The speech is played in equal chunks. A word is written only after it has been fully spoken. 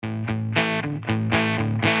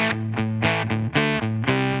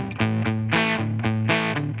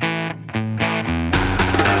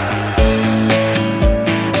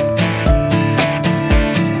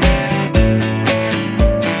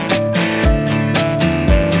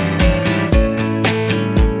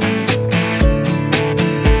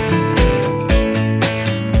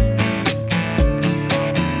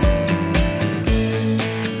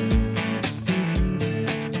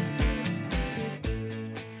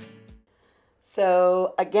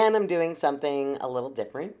So, again, I'm doing something a little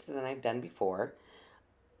different than I've done before.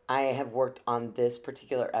 I have worked on this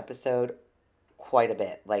particular episode quite a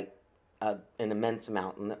bit, like an immense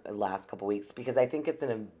amount in the last couple weeks, because I think it's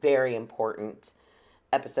a very important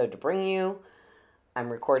episode to bring you. I'm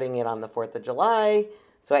recording it on the 4th of July,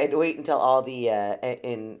 so I had to wait until all the,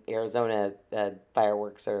 in Arizona,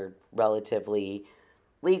 fireworks are relatively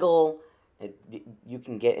legal. It, you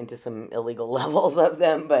can get into some illegal levels of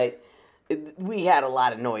them, but we had a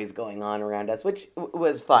lot of noise going on around us, which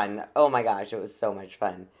was fun. Oh my gosh, it was so much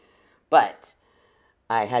fun. But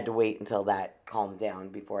I had to wait until that calmed down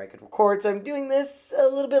before I could record, so I'm doing this a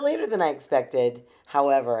little bit later than I expected.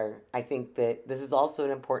 However, I think that this is also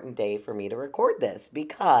an important day for me to record this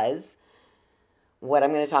because what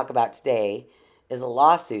I'm going to talk about today is a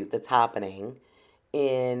lawsuit that's happening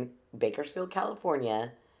in Bakersfield,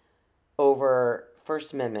 California over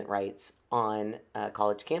First Amendment rights on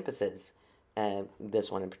college campuses.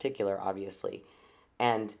 This one in particular, obviously.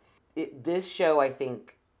 And this show, I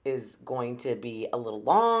think, is going to be a little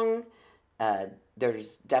long.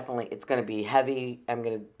 There's definitely, it's going to be heavy. I'm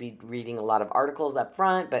going to be reading a lot of articles up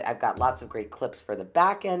front, but I've got lots of great clips for the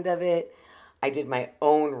back end of it. I did my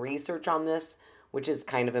own research on this, which is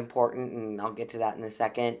kind of important, and I'll get to that in a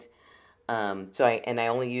second. I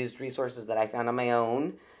only used resources that I found on my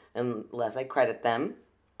own, unless I credit them.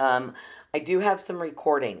 I do have some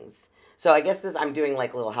recordings. So I guess I'm doing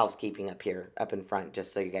like a little housekeeping up here, up in front,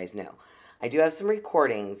 just so you guys know. I do have some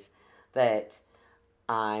recordings that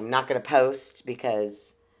I'm not going to post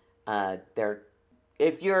because they're.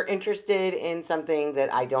 If you're interested in something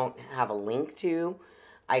that I don't have a link to,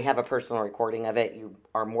 I have a personal recording of it. You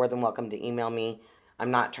are more than welcome to email me.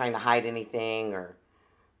 I'm not trying to hide anything or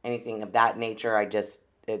anything of that nature. I generally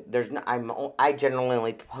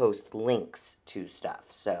only post links to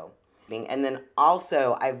stuff. So, and then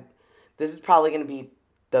also this is probably going to be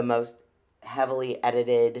the most heavily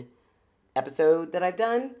edited episode that I've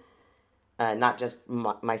done. Not just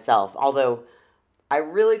myself, although I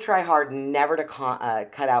really try hard never to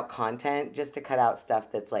cut out content, just to cut out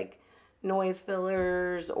stuff that's like noise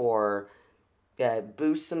fillers or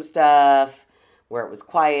boost some stuff where it was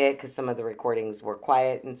quiet, because some of the recordings were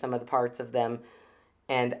quiet in some of the parts of them.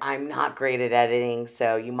 And I'm not great at editing,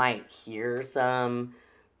 so you might hear some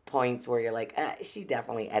points where you're like, she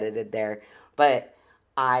definitely edited there. But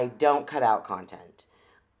I don't cut out content.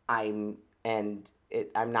 I'm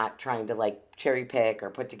not trying to like cherry pick or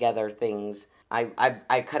put together things.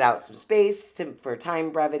 I cut out some space for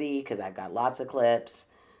time brevity because I've got lots of clips,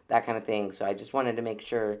 that kind of thing. So I just wanted to make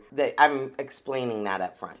sure that I'm explaining that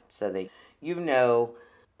up front so that you know,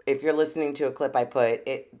 if you're listening to a clip I put,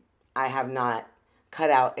 I have not cut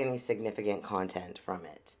out any significant content from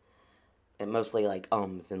it. And mostly like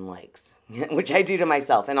ums and likes, which I do to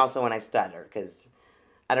myself, and also when I stutter, because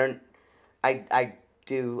I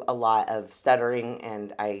do a lot of stuttering,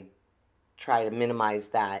 and I try to minimize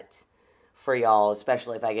that for y'all,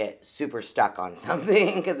 especially if I get super stuck on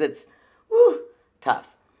something, because it's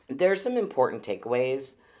tough. There's some important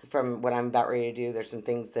takeaways from what I'm about ready to do. There's some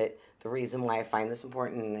things that the reason why I find this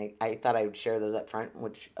important, and I thought I would share those up front,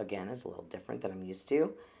 which again is a little different than I'm used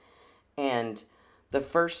to. And the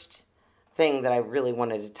first thing that I really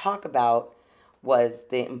wanted to talk about was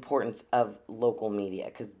the importance of local media,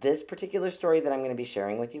 because this particular story that I'm going to be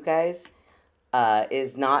sharing with you guys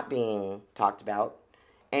is not being talked about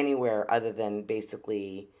anywhere other than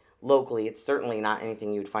basically locally. It's certainly not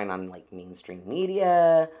anything you'd find on like mainstream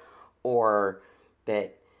media or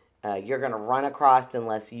that you're going to run across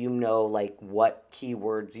unless you know like what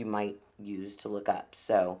keywords you might use to look up.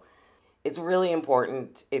 So it's really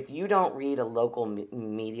important, if you don't read a local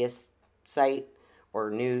media site or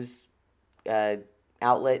news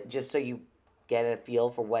outlet, just so you get a feel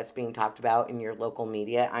for what's being talked about in your local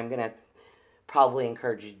media, I'm going to probably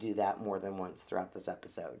encourage you to do that more than once throughout this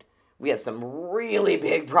episode. We have some really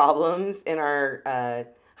big problems in our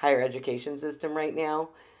higher education system right now.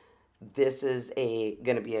 This is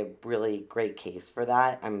going to be a really great case for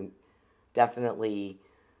that.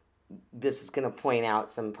 This is going to point out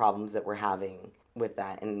some problems that we're having with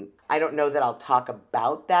that. And I don't know that I'll talk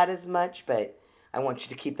about that as much, but I want you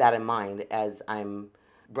to keep that in mind as I'm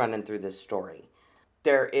running through this story.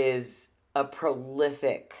 There is a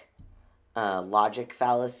prolific logic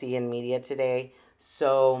fallacy in media today.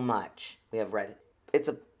 So much we have read. It's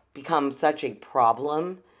become such a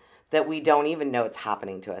problem that we don't even know it's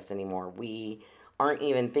happening to us anymore. We aren't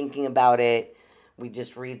even thinking about it. We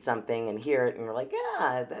just read something and hear it, and we're like,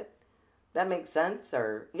 yeah, that makes sense,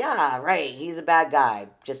 or yeah, right, he's a bad guy.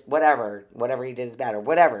 Just whatever he did is bad, or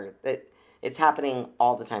whatever. It's happening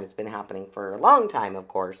all the time. It's been happening for a long time, of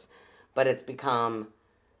course, but it's become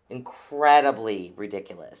incredibly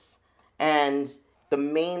ridiculous. And the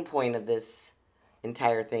main point of this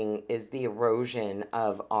entire thing is the erosion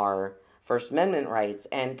of our First Amendment rights,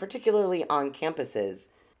 and particularly on campuses.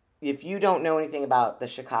 If you don't know anything about the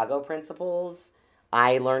Chicago principles,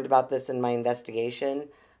 I learned about this in my investigation.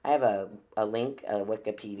 I have a link, a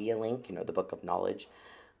Wikipedia link, the book of knowledge,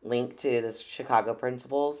 link to the Chicago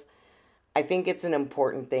principles. I think it's an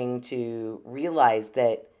important thing to realize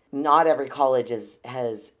that not every college is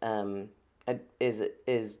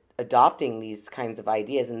adopting these kinds of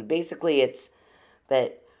ideas, and basically it's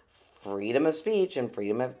that freedom of speech and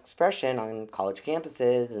freedom of expression on college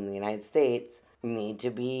campuses in the United States need to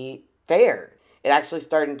be fair. It actually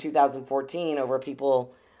started in 2014 over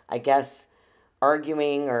people, I guess,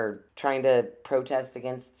 arguing or trying to protest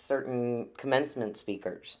against certain commencement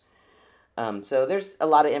speakers. So there's a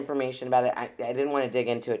lot of information about it. I didn't want to dig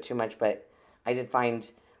into it too much, but I did find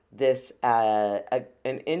this an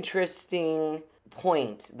interesting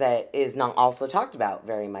point that is not also talked about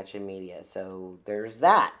very much in media. So there's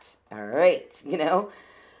that. All right.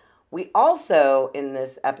 We also, in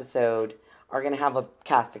this episode, are going to have a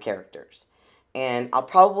cast of characters. And I'll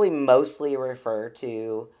probably mostly refer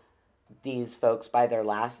to these folks by their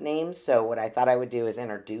last names. So what I thought I would do is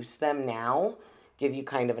introduce them now, give you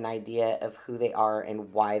kind of an idea of who they are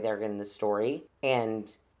and why they're in the story.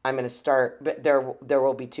 And I'm going to start, but there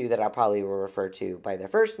will be two that I probably will refer to by their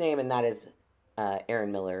first name, and that is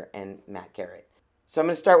Aaron Miller and Matt Garrett. So I'm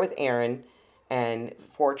going to start with Aaron, and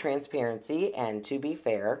for transparency and to be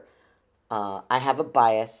fair, I have a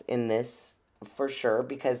bias in this for sure,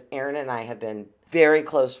 because Aaron and I have been very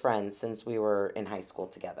close friends since we were in high school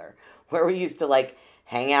together, where we used to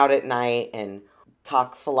hang out at night and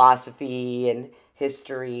talk philosophy and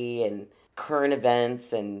history and current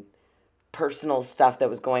events and personal stuff that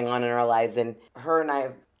was going on in our lives. And her and I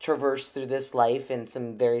have traversed through this life in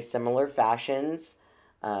some very similar fashions.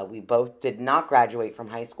 We both did not graduate from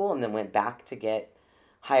high school and then went back to get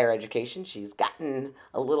higher education. She's gotten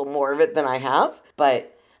a little more of it than I have,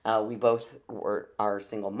 but we both are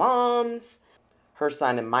single moms. Her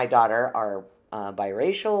son and my daughter are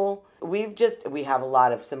biracial. We have a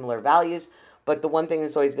lot of similar values, but the one thing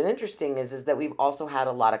that's always been interesting is that we've also had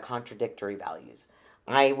a lot of contradictory values.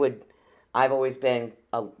 I've always been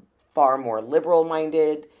a far more liberal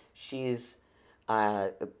minded. She's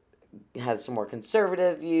has some more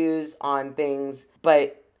conservative views on things,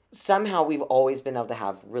 but somehow we've always been able to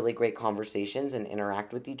have really great conversations and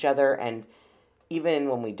interact with each other. And even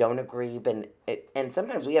when we don't agree, and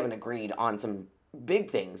sometimes we haven't agreed on some big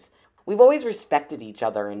things, we've always respected each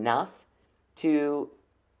other enough to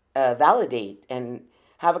validate and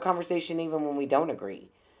have a conversation even when we don't agree.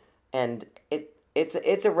 And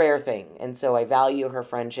it's a rare thing, and so I value her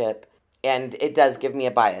friendship, and it does give me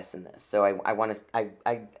a bias in this. So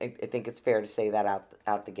I think it's fair to say that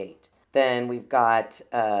out the gate. Then we've got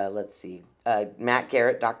Matt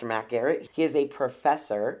Garrett, Dr. Matt Garrett. He is a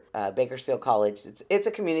professor, Bakersfield College. It's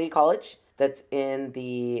a community college that's in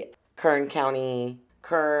the Kern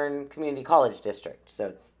Community College District. So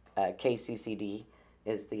it's KCCD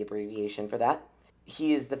is the abbreviation for that.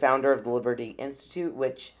 He is the founder of the Liberty Institute,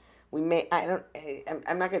 which I'm not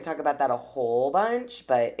going to talk about that a whole bunch,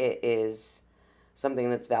 but it is something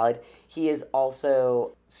that's valid. He is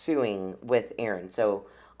also suing with Aaron. So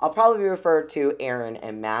I'll probably refer to Aaron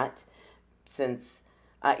and Matt, since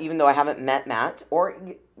even though I haven't met Matt or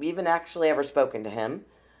even actually ever spoken to him,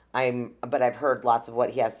 but I've heard lots of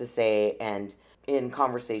what he has to say, and in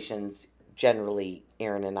conversations, generally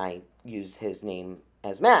Aaron and I use his name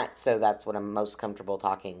as Matt, so that's what I'm most comfortable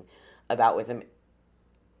talking about with him.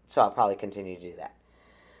 So I'll probably continue to do that.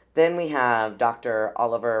 Then we have Dr.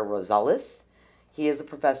 Oliver Rosales. He is a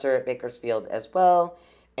professor at Bakersfield as well,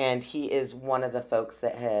 and he is one of the folks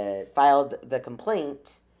that had filed the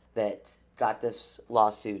complaint that got this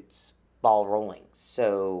lawsuit's ball rolling.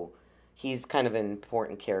 So he's kind of an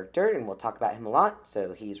important character, and we'll talk about him a lot.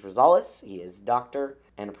 So he's Rosales. He is a doctor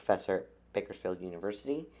and a professor at Bakersfield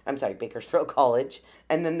College.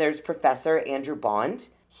 And then there's Professor Andrew Bond.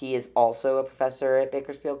 He is also a professor at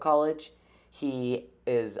Bakersfield College. He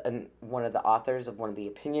is one of the authors of one of the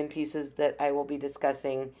opinion pieces that I will be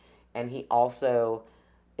discussing, and he also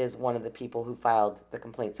is one of the people who filed the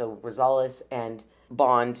complaint. So Rosales and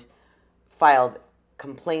Bond filed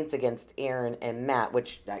complaints against Aaron and Matt,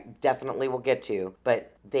 which I definitely will get to,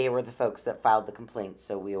 but they were the folks that filed the complaints,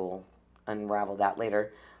 so we will unravel that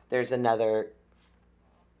later. There's another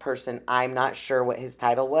person, I'm not sure what his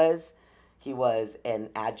title was. He was an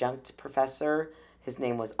adjunct professor. His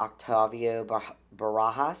name was Octavio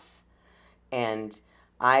Barajas, and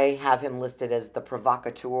I have him listed as the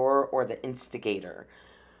provocateur or the instigator.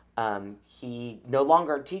 He no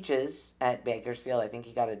longer teaches at Bakersfield. I think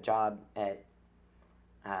he got a job at.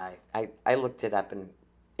 I looked it up, and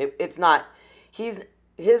it's not. He's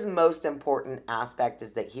his most important aspect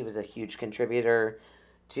is that he was a huge contributor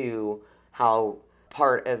to how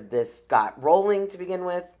part of this got rolling to begin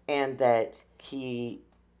with, and that he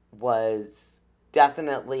was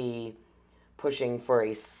definitely pushing for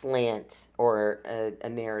a slant or a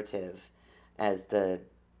narrative as the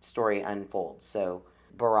story unfolds. So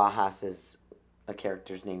Barajas is a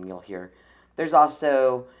character's name you'll hear. There's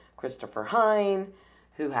also Christopher Hine,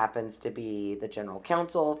 who happens to be the general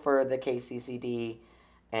counsel for the KCCD,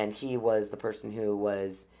 and he was the person who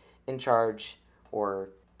was in charge or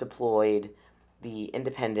deployed the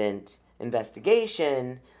independent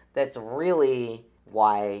investigation that's really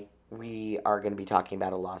why we are going to be talking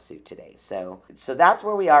about a lawsuit today. So that's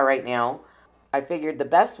where we are right now. I figured the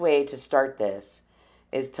best way to start this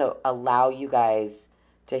is to allow you guys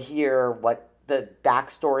to hear what the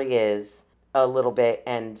backstory is a little bit.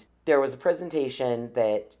 And there was a presentation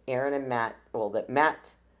that that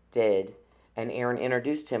Matt did and Aaron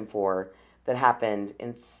introduced him for that happened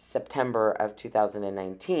in September of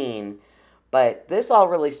 2019. But this all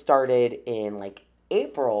really started in like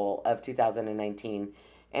April of 2019.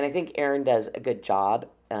 And I think Aaron does a good job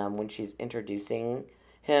when she's introducing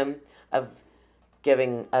him of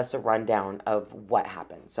giving us a rundown of what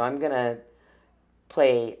happened. So I'm going to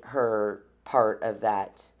play her part of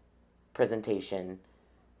that presentation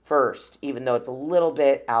first, even though it's a little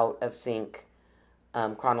bit out of sync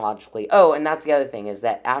chronologically. Oh, and that's the other thing is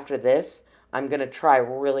that after this, I'm going to try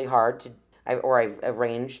really hard I've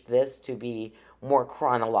arranged this to be more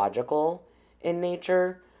chronological in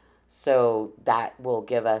nature. So that will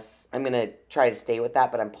give us, I'm going to try to stay with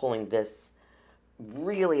that, but I'm pulling this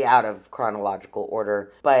really out of chronological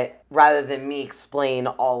order. But rather than me explain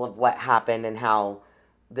all of what happened and how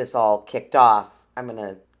this all kicked off, I'm going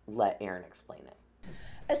to let Aaron explain it.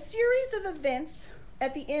 A series of events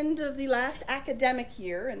at the end of the last academic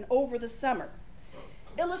year and over the summer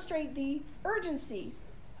illustrate the urgency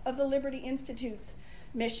of the Liberty Institute's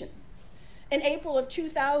mission. In April of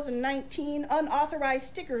 2019, unauthorized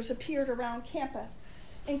stickers appeared around campus,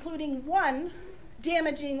 including one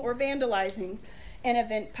damaging or vandalizing an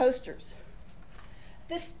event posters.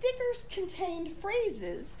 The stickers contained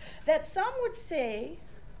phrases that some would say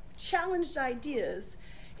challenged ideas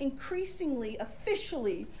increasingly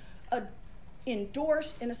officially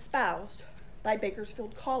endorsed and espoused by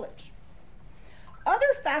Bakersfield College.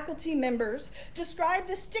 Other faculty members described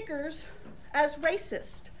the stickers as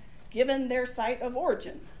racist, given their site of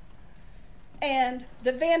origin, and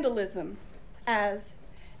the vandalism as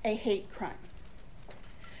a hate crime.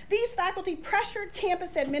 These faculty pressured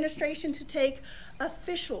campus administration to take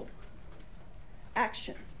official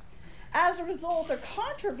action. As a result, a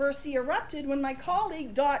controversy erupted when my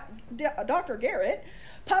colleague, Dr. Garrett,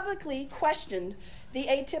 publicly questioned the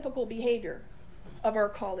atypical behavior of our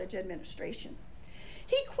college administration.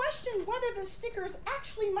 He questioned whether the stickers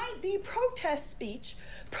actually might be protest speech,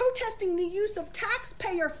 protesting the use of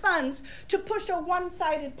taxpayer funds to push a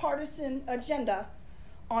one-sided partisan agenda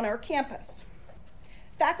on our campus.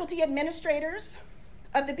 Faculty administrators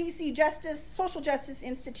of the BC Social Justice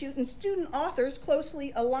Institute and student authors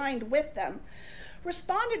closely aligned with them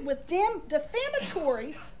responded with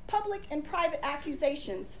defamatory public and private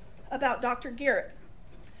accusations about Dr. Garrett,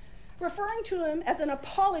 referring to him as an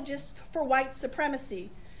apologist for white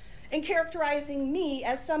supremacy and characterizing me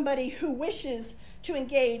as somebody who wishes to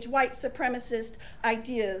engage white supremacist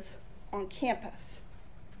ideas on campus.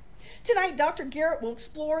 Tonight, Dr. Garrett will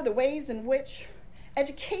explore the ways in which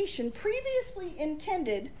education previously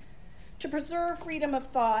intended to preserve freedom of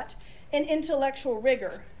thought and intellectual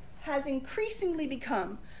rigor has increasingly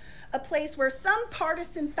become a place where some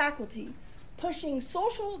partisan faculty pushing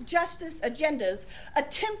social justice agendas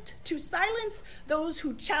attempt to silence those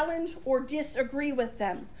who challenge or disagree with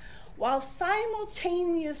them, while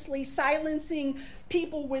simultaneously silencing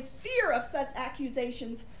people with fear of such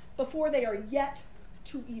accusations before they are yet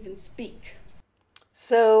to even speak.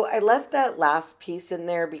 So I left that last piece in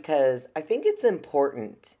there because I think it's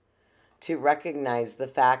important to recognize the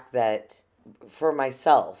fact that for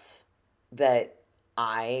myself, that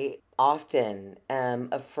I often am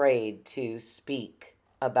afraid to speak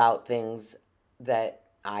about things that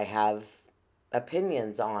I have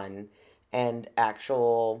opinions on and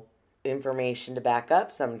actual information to back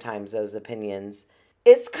up sometimes those opinions.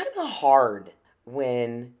 It's kind of hard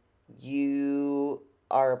when you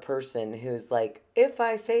are a person who's like, if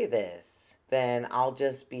I say this, then I'll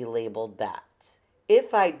just be labeled that.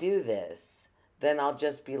 If I do this, then I'll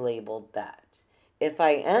just be labeled that. If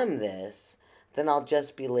I am this, then I'll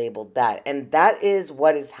just be labeled that. And that is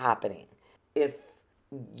what is happening. If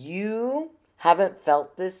you haven't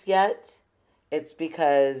felt this yet, it's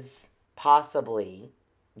because possibly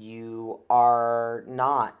you are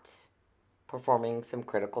not performing some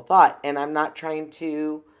critical thought. And I'm not trying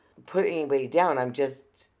to put anybody down. I'm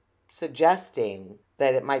just suggesting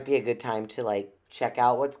that it might be a good time to like check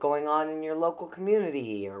out what's going on in your local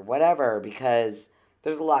community or whatever, because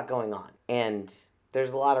there's a lot going on. And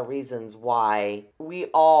there's a lot of reasons why we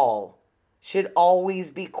all should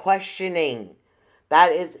always be questioning.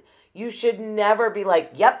 That is, you should never be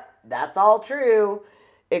like, yep, that's all true.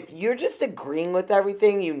 If you're just agreeing with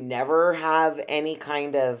everything, you never have any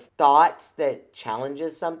kind of thoughts that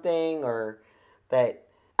challenges something or that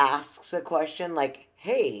asks a question like,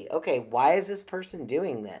 hey, okay, why is this person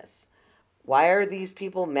doing this? Why are these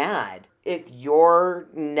people mad? If you're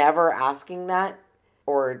never asking that,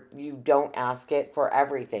 or you don't ask it for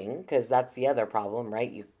everything, because that's the other problem,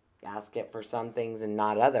 right? You ask it for some things and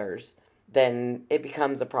not others, then it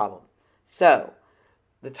becomes a problem. So,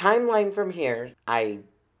 the timeline from here, I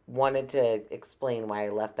wanted to explain why I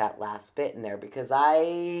left that last bit in there, because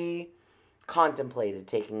I contemplated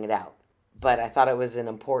taking it out. But I thought it was an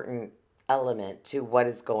important element to what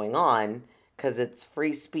is going on, because it's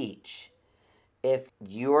free speech. If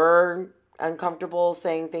you're uncomfortable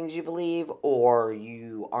saying things you believe, or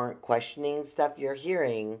you aren't questioning stuff you're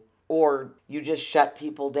hearing, or you just shut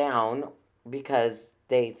people down because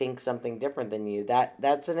they think something different than you,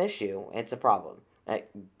 that's an issue. It's a problem,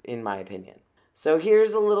 in my opinion. So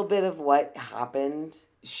here's a little bit of what happened.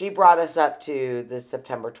 She brought us up to the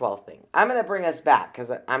September 12th thing. I'm going to bring us back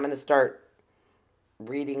because I'm going to start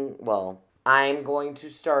reading, well, I'm going to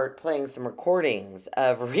start playing some recordings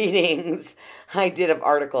of readings I did of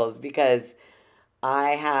articles, because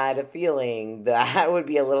I had a feeling that would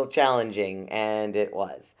be a little challenging, and it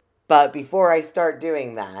was. But before I start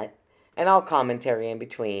doing that, and I'll commentary in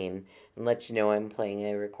between and let you know I'm playing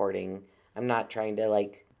a recording. I'm not trying to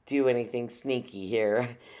like do anything sneaky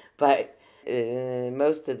here, but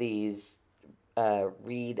most of these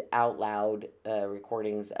read out loud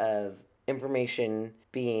recordings of information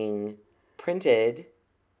being printed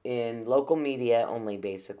in local media only,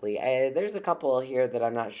 basically. There's a couple here that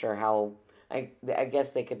I'm not sure how, I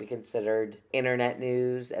guess they could be considered internet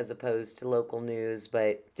news as opposed to local news,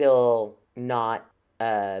 but still not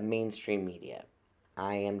mainstream media.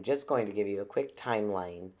 I am just going to give you a quick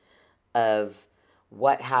timeline of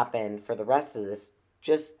what happened for the rest of this,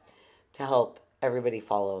 just to help everybody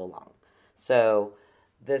follow along. So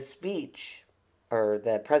the speech, or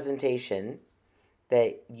the presentation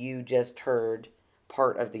that you just heard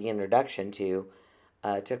part of the introduction to,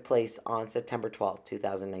 took place on September 12th,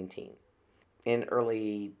 2019. In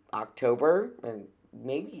early October, and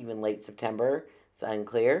maybe even late September, it's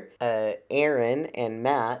unclear, Aaron and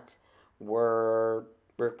Matt were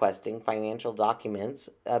requesting financial documents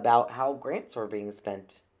about how grants were being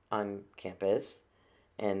spent on campus,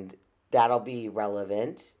 and that'll be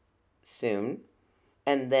relevant soon.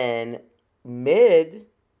 And then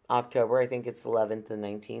mid-October, I think it's 11th and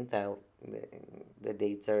 19th, the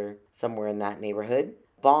dates are somewhere in that neighborhood,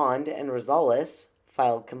 Bond and Rosales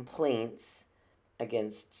filed complaints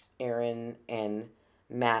against Aaron and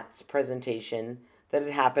Matt's presentation that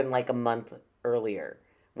had happened like a month earlier,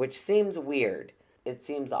 which seems weird. It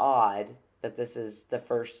seems odd that this is the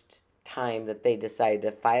first time that they decided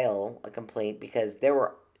to file a complaint, because there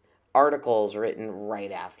were articles written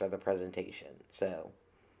right after the presentation. So,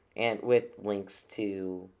 and with links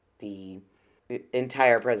to the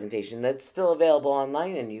entire presentation that's still available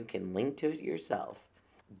online, and you can link to it yourself.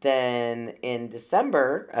 Then in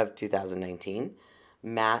December of 2019,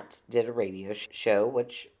 Matt did a radio show,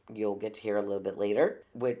 which you'll get to hear a little bit later,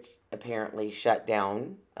 which apparently shut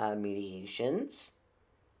down mediations.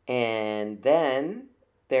 And then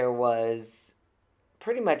there was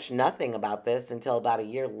pretty much nothing about this until about a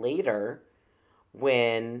year later,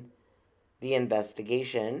 when the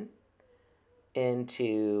investigation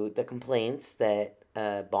into the complaints that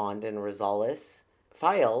Bond and Rosales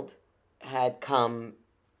filed had come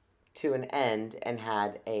to an end and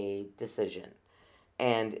had a decision.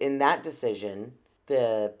 And in that decision,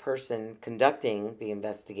 the person conducting the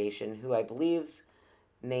investigation, who I believe's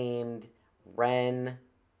named Ren,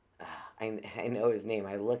 I know his name,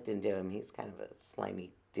 I looked into him, he's kind of a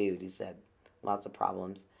slimy dude, he's had lots of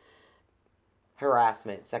problems.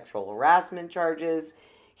 Sexual harassment charges,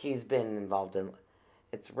 he's been involved in,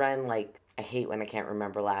 it's Ren, like, I hate when I can't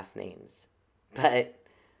remember last names, but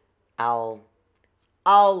I'll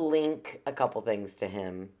link a couple things to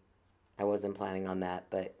him. I wasn't planning on that,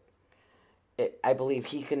 but I believe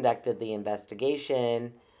he conducted the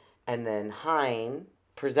investigation, and then Hein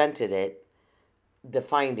presented the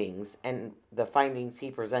findings, and the findings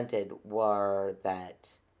he presented were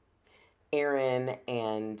that Aaron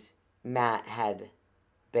and Matt had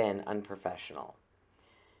been unprofessional.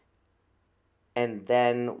 And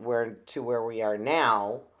then we're to where we are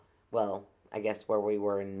now. Well, I guess where we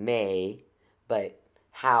were in May, but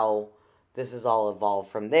how this has all evolved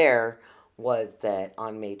from there was that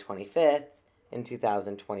on May 25th in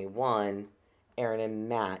 2021, Aaron and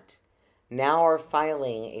Matt now are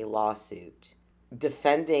filing a lawsuit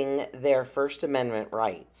defending their First Amendment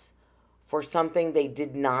rights for something they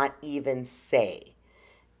did not even say.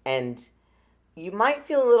 And you might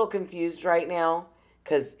feel a little confused right now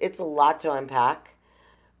because it's a lot to unpack,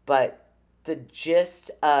 but the gist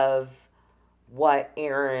of what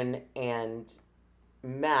Aaron and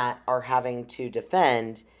Matt are having to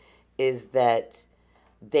defend is that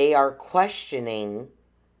they are questioning,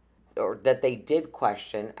 or that they did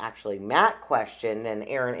question, actually, Matt questioned and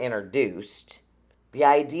Aaron introduced the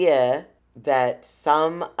idea that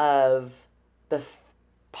some of the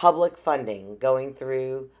public funding going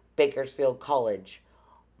through Bakersfield College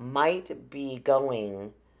might be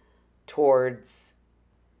going towards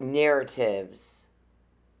narratives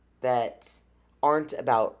that aren't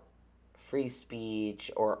about free speech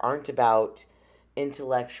or aren't about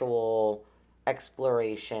intellectual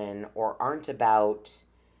exploration or aren't about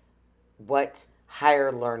what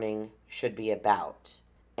higher learning should be about.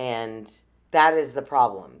 And that is the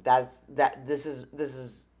problem. This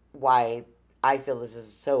is why I feel this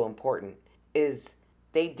is so important, is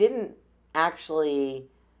they didn't actually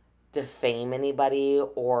defame anybody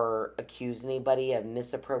or accuse anybody of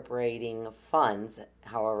misappropriating funds.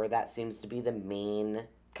 However, that seems to be the main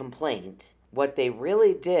complaint. What they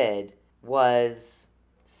really did was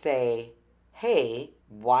say, hey,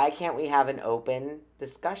 why can't we have an open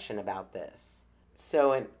discussion about this?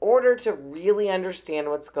 So in order to really understand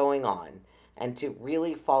what's going on and to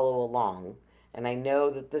really follow along, and I know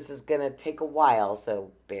that this is going to take a while,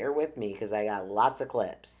 so bear with me because I got lots of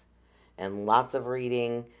clips and lots of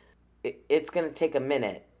reading. It's going to take a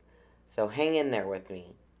minute, so hang in there with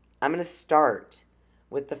me. I'm going to start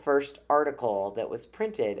with the first article that was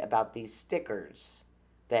printed about these stickers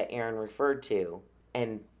that Aaron referred to.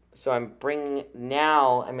 And so I'm going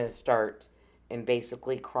to start in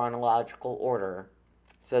basically chronological order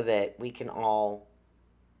so that we can all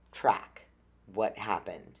track what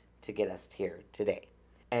happened to get us here today.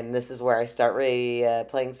 And this is where I start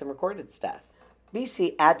playing some recorded stuff.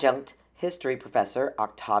 BC adjunct history professor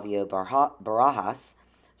Octavio Barajas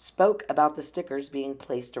spoke about the stickers being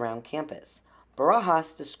placed around campus.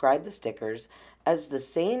 Barajas described the stickers as the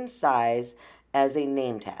same size as a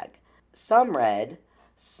name tag. Some read,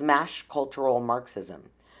 "Smash Cultural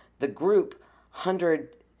Marxism." The group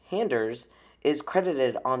 100 Handers is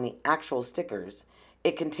credited on the actual stickers.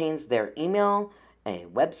 It contains their email, a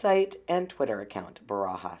website, and Twitter account,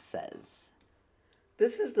 Barajas says.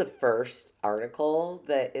 This is the first article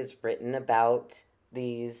that is written about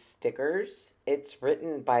these stickers. It's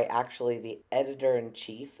written by actually the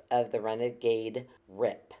editor-in-chief of the Renegade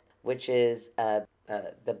Rip, which is the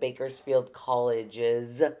Bakersfield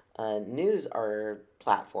College's news or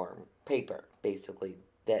platform paper, basically.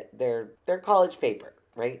 That their college paper,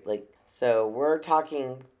 right? So we're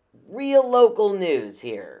talking real local news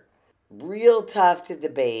here. Real tough to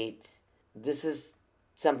debate. This is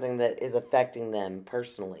something that is affecting them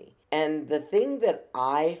personally. And the thing that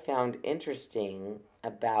I found interesting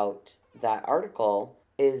about that article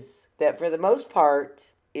is that for the most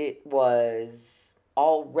part, it was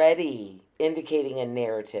already indicating a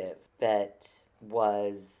narrative that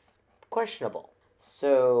was questionable.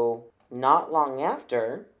 So not long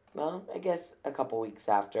after, well, I guess a couple weeks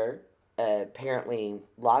after, apparently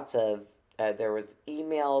lots of, there was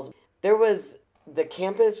emails. The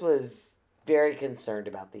campus was very concerned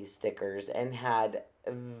about these stickers and had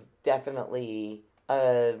definitely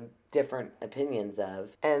different opinions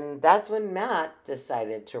of. And that's when Matt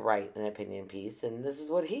decided to write an opinion piece, and this is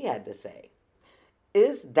what he had to say.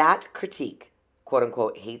 Is that critique, quote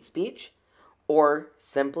unquote, hate speech, or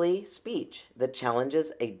simply speech that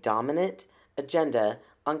challenges a dominant agenda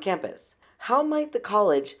on campus? How might the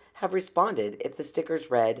college have responded if the stickers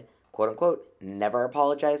read, quote unquote, never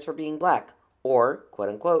apologize for being black, or, quote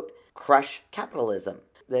unquote, crush capitalism?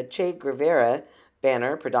 The Che Guevara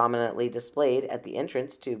banner predominantly displayed at the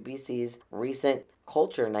entrance to BC's recent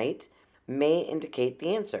Culture Night may indicate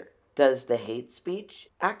the answer. Does the hate speech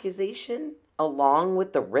accusation, along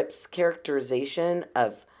with the RIP's characterization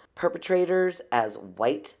of perpetrators as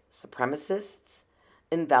white supremacists,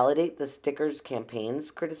 invalidate the stickers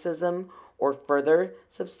campaign's criticism or further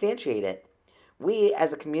substantiate it. We,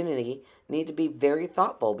 as a community, need to be very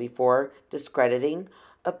thoughtful before discrediting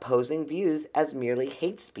opposing views as merely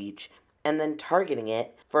hate speech and then targeting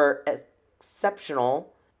it for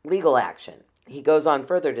exceptional legal action. He goes on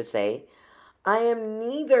further to say, I am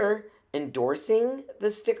neither endorsing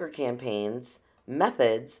the sticker campaign's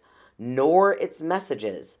methods nor its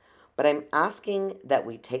messages, but I'm asking that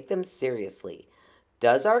we take them seriously.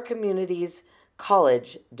 Does our community's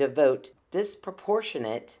college devote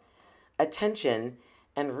disproportionate attention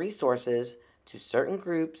and resources to certain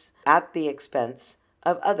groups at the expense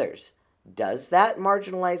of others? Does that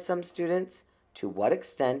marginalize some students? To what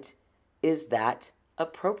extent is that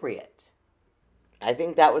appropriate? I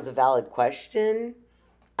think that was a valid question.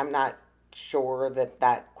 I'm not sure that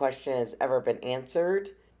that question has ever been answered.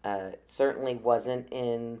 It certainly wasn't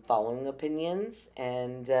in Following Opinions.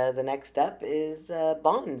 And the next step is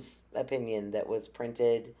Bond's opinion that was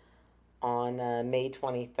printed on May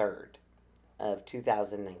 23rd of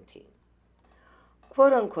 2019.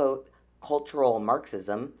 Quote unquote, cultural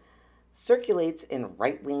Marxism circulates in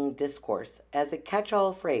right-wing discourse as a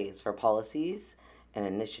catch-all phrase for policies and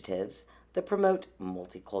initiatives that promote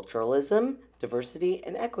multiculturalism, diversity,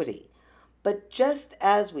 and equity. But just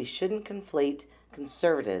as we shouldn't conflate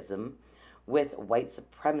conservatism with white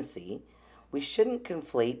supremacy, we shouldn't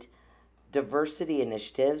conflate diversity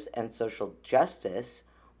initiatives and social justice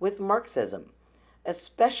with Marxism,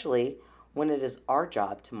 especially when it is our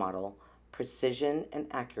job to model precision and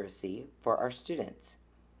accuracy for our students.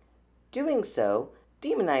 Doing so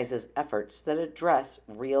demonizes efforts that address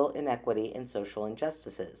real inequity and social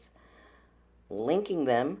injustices, linking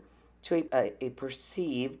them to a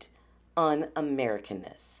perceived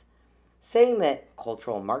un-Americanness. Saying that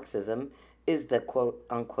cultural Marxism is the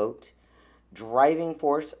quote-unquote driving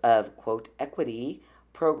force of quote equity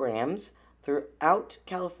programs throughout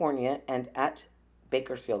California and at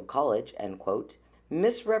Bakersfield College, end quote,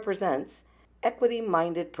 misrepresents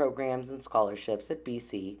equity-minded programs and scholarships at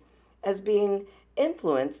BC as being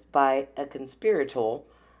influenced by a conspiratorial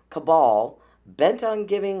cabal bent on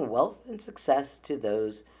giving wealth and success to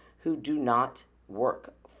those who do not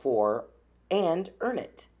work for and earn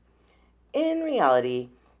it. In reality,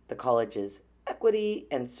 the college's equity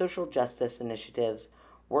and social justice initiatives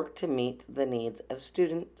work to meet the needs of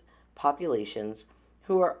student populations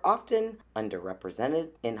who are often underrepresented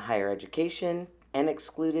in higher education and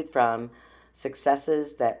excluded from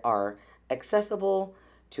successes that are accessible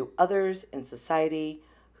to others in society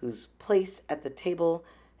whose place at the table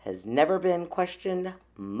has never been questioned,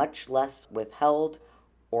 much less withheld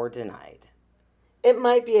or denied. It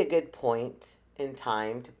might be a good point in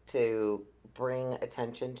time to bring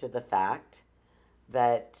attention to the fact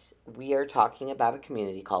that we are talking about a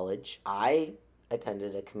community college. I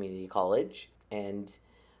attended a community college, and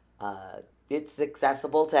it's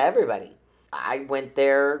accessible to everybody. I went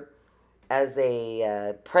there as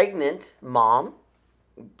a pregnant mom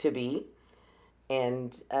to be,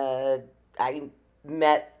 and I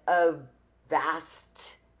met a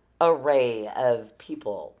vast array of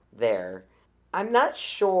people there. I'm not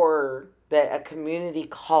sure that a community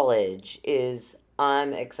college is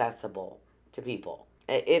unaccessible to people.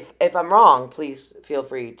 If I'm wrong, please feel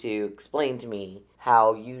free to explain to me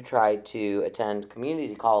how you tried to attend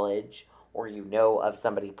community college, or you know of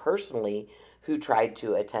somebody personally who tried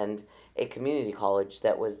to attend a community college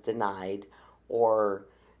that was denied or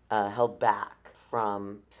held back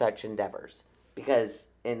from such endeavors. Because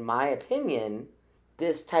in my opinion,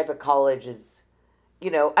 this type of college is,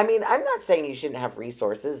 I'm not saying you shouldn't have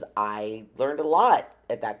resources. I learned a lot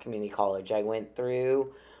at that community college. I went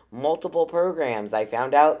through multiple programs. I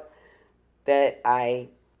found out that I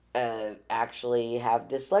actually have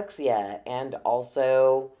dyslexia and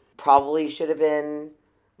also probably should have been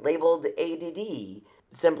labeled ADD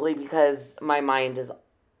simply because my mind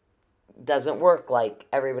doesn't work like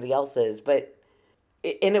everybody else's.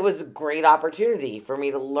 And it was a great opportunity for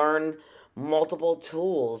me to learn multiple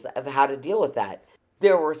tools of how to deal with that.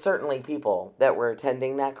 There were certainly people that were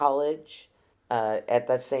attending that college at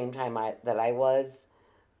the same time that I was,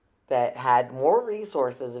 that had more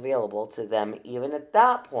resources available to them even at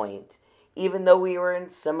that point, even though we were in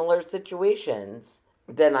similar situations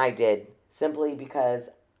than I did, simply because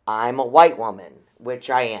I'm a white woman, which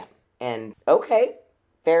I am. And okay,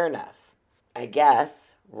 fair enough, I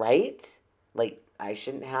guess, right? Like, I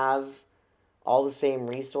shouldn't have all the same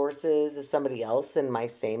resources as somebody else in my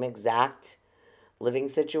same exact living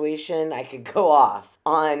situation. I could go off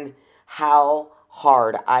on how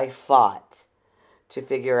hard I fought to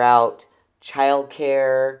figure out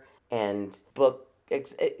childcare and book.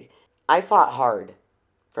 I fought hard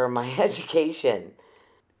for my education.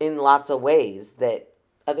 in lots of ways that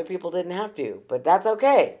other people didn't have to. But that's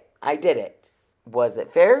okay. I did it. Was it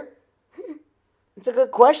fair? It's a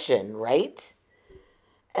good question, right?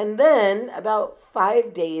 And then, about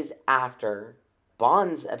 5 days after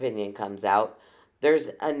Bond's opinion comes out, there's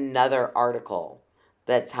another article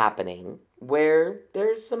that's happening where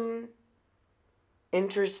there's some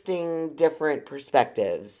interesting, different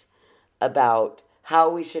perspectives about how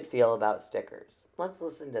we should feel about stickers. Let's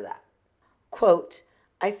listen to that. Quote,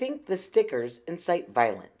 I think the stickers incite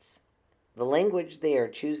violence. The language they are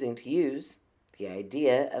choosing to use, the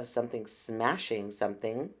idea of something smashing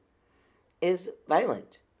something, is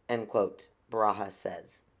violent, end quote,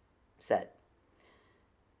 Barajas said.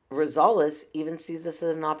 Rosales even sees this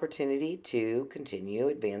as an opportunity to continue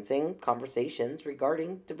advancing conversations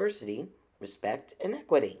regarding diversity, respect, and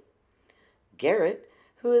equity. Garrett,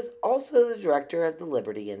 who is also the director of the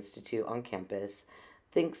Liberty Institute on campus,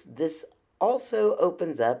 thinks this also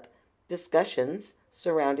opens up discussions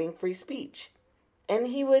surrounding free speech, and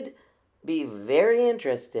he would be very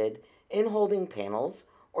interested in holding panels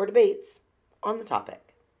or debates on the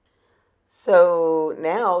topic. So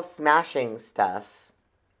now smashing stuff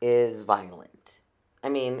is violent. I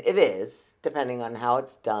mean, it is, depending on how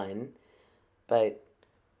it's done, but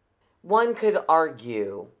one could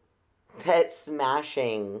argue that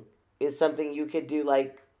smashing is something you could do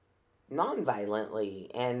like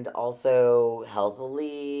non-violently and also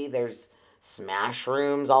healthily. There's smash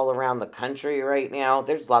rooms all around the country right now.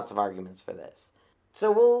 There's lots of arguments for this.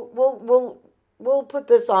 So we'll put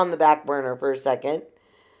this on the back burner for a second.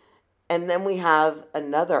 And then we have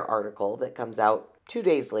another article that comes out 2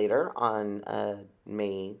 days later on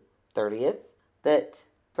May 30th that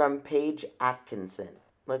from Paige Atkinson.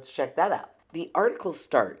 Let's check that out. The article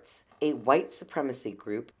starts, a white supremacy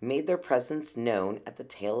group made their presence known at the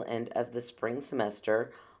tail end of the spring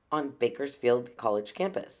semester on Bakersfield College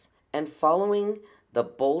campus. And following the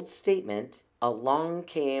bold statement, along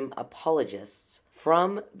came apologists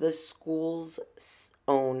from the school's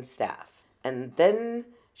own staff. And then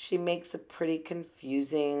she makes a pretty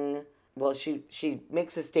confusing, well, she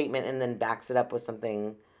makes a statement and then backs it up with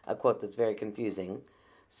something, a quote that's very confusing.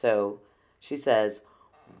 So she says,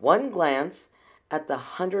 one glance at the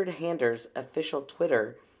 100 Handers official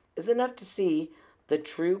Twitter is enough to see the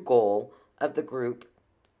true goal of the group,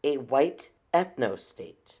 a white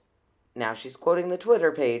ethno-state. Now she's quoting the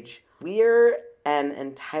Twitter page. We're an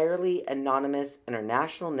entirely anonymous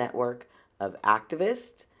international network of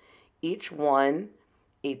activists, each one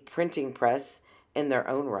a printing press in their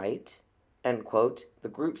own right, end quote. The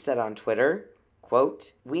group said on Twitter,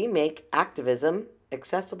 quote, we make activism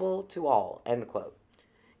accessible to all, end quote.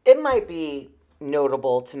 It might be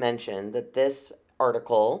notable to mention that this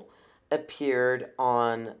article appeared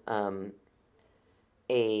on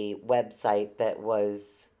a website that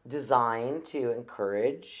was designed to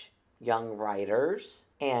encourage young writers.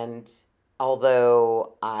 And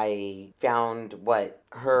although I found what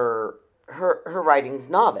her writing's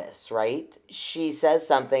novice, right? She says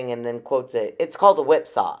something and then quotes it. It's called a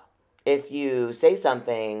whipsaw. If you say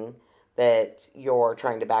something that you're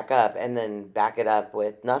trying to back up and then back it up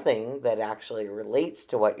with nothing that actually relates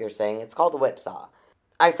to what you're saying, it's called a whipsaw.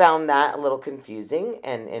 I found that a little confusing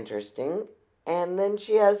and interesting. And then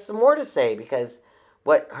she has some more to say because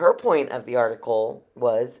what her point of the article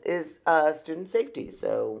is student safety.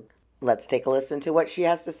 So let's take a listen to what she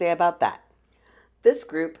has to say about that. This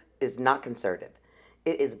group is not conservative.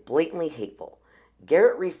 It is blatantly hateful.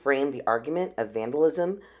 Garrett reframed the argument of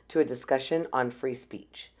vandalism to a discussion on free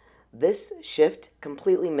speech. This shift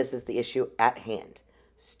completely misses the issue at hand.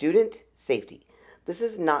 Student safety. This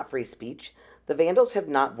is not free speech. The vandals have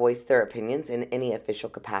not voiced their opinions in any official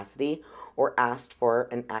capacity or asked for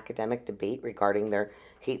an academic debate regarding their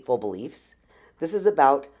hateful beliefs. This is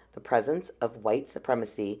about the presence of white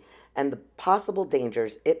supremacy and the possible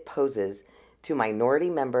dangers it poses to minority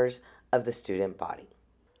members of the student body.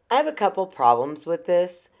 I have a couple problems with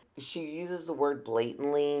this. She uses the word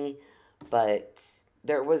blatantly, but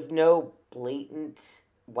there was no blatant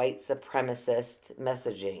white supremacist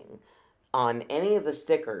messaging on any of the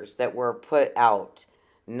stickers that were put out.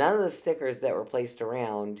 None of the stickers that were placed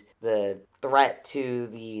around the threat to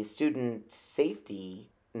the student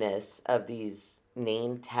safetyness of these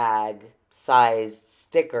name tag sized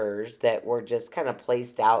stickers that were just kind of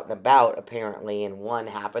placed out and about apparently, and one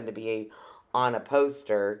happened to be on a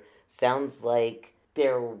poster. Sounds like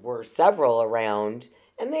there were several around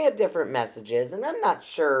and they had different messages, and I'm not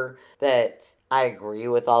sure that I agree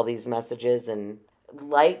with all these messages. And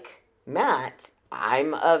like Matt,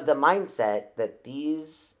 I'm of the mindset that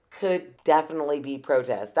these could definitely be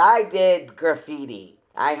protest. I did graffiti.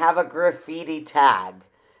 I have a graffiti tag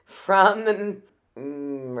from the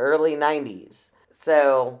early 90s.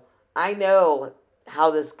 So I know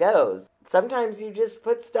how this goes. Sometimes you just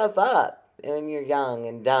put stuff up and you're young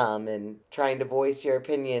and dumb and trying to voice your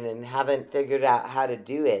opinion and haven't figured out how to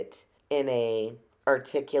do it in a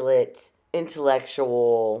articulate,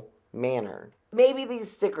 intellectual manner. Maybe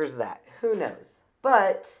these stickers that, who knows?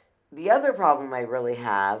 But the other problem I really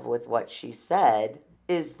have with what she said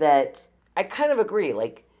is that I kind of agree.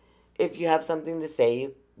 Like, if you have something to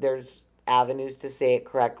say, there's avenues to say it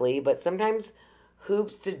correctly, but sometimes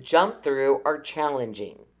hoops to jump through are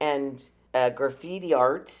challenging. And graffiti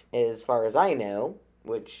art, as far as I know,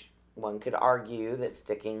 which one could argue that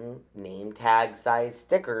sticking name tag size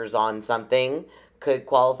stickers on something could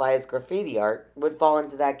qualify as graffiti art, would fall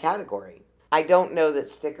into that category. I don't know that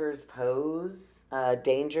stickers pose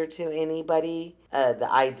danger to anybody. The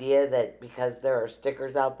idea that because there are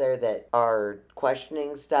stickers out there that are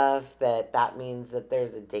questioning stuff, that means that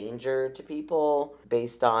there's a danger to people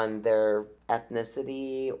based on their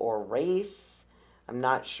ethnicity or race. I'm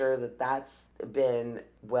not sure that that's been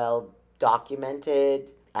well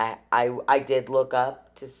documented. I did look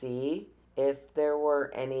up to see if there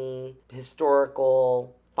were any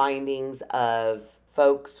historical findings of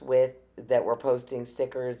folks with that were posting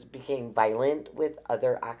stickers became violent with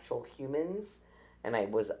other actual humans, and I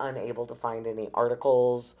was unable to find any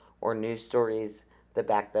articles or news stories that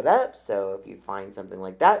back that up. So if you find something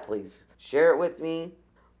like that, please share it with me.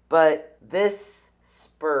 But this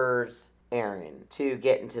spurs Erin to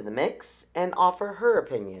get into the mix and offer her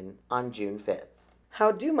opinion on June 5th.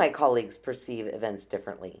 How do my colleagues perceive events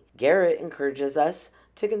differently? Garrett encourages us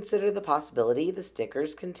to consider the possibility the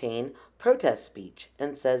stickers contain protest speech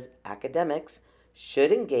and says academics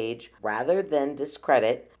should engage rather than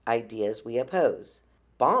discredit ideas we oppose.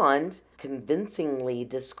 Bond convincingly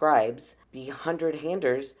describes the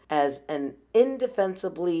 100-handers as an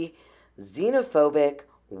indefensibly xenophobic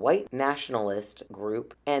white nationalist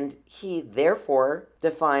group, and he therefore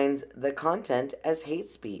defines the content as hate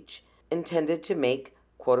speech intended to make,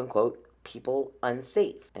 quote unquote, people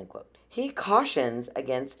unsafe, end quote. He cautions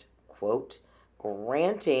against, quote,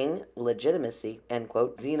 granting legitimacy, end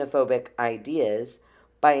quote, xenophobic ideas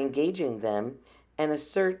by engaging them, and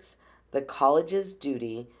asserts the college's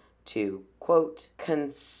duty to, quote,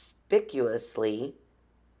 conspicuously,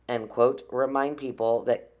 end quote, remind people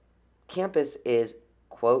that campus is,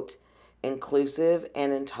 quote, inclusive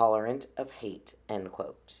and intolerant of hate, end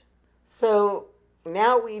quote. So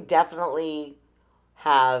now we definitely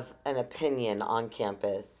have an opinion on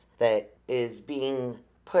campus that is being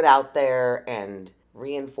put out there and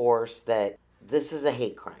reinforced that this is a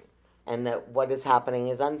hate crime and that what is happening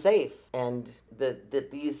is unsafe, and that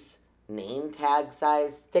these name tag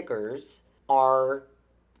size stickers are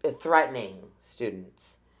threatening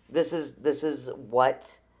students. This is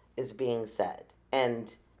what is being said.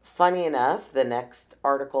 And funny enough, the next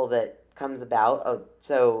article that comes about,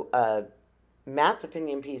 Matt's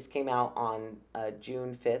opinion piece came out on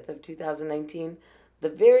June 5th of 2019. The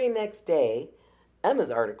very next day,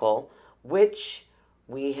 Emma's article, which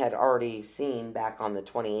we had already seen back on the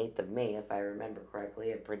 28th of May, if I remember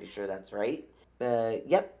correctly. I'm pretty sure that's right.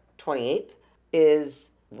 28th, is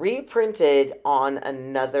reprinted on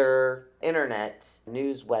another internet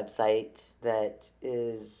news website that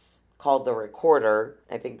is called The Recorder.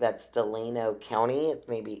 I think that's Delano County.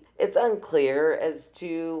 It's unclear as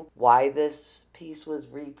to why this piece was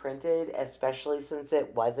reprinted, especially since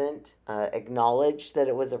it wasn't acknowledged that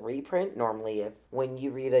it was a reprint. Normally, when you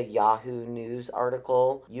read a Yahoo News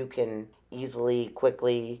article, you can easily,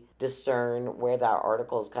 quickly discern where that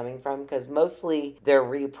article is coming from, because mostly they're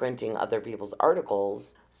reprinting other people's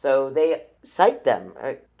articles, so they cite them,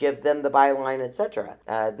 give them the byline, etc.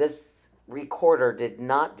 This Recorder did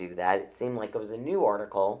not do that. It seemed like it was a new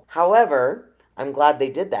article. However, I'm glad they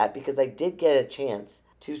did that, because I did get a chance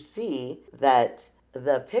to see that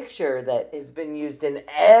the picture that has been used in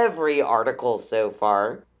every article so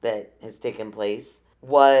far that has taken place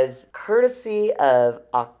was courtesy of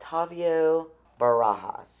Octavio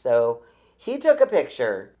Barajas. So he took a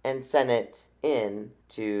picture and sent it in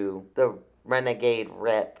to the Renegade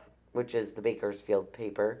Rip, which is the Bakersfield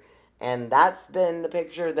paper. And that's been the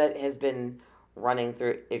picture that has been running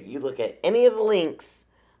through. If you look at any of the links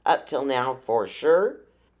up till now, for sure,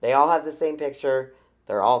 they all have the same picture.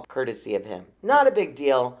 They're all courtesy of him. Not a big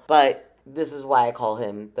deal, but this is why I call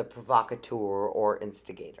him the provocateur or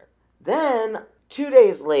instigator. Then, 2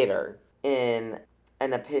 days later, in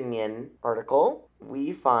an opinion article,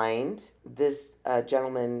 we find this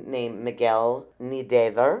gentleman named Miguel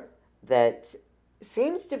Nidever that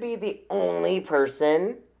seems to be the only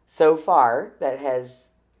person so far that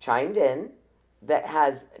has chimed in that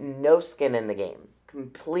has no skin in the game.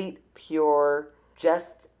 Complete, pure,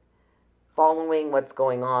 just following what's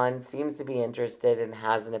going on, seems to be interested and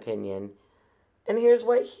has an opinion. And here's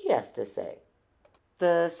what he has to say.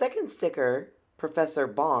 The second sticker Professor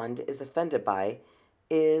Bond is offended by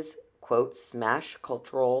is, quote, smash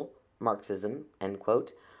cultural Marxism, end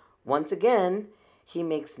quote. Once again, he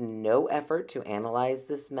makes no effort to analyze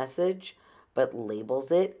this message, but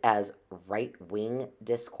labels it as right-wing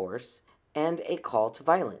discourse and a call to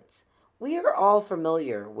violence. We are all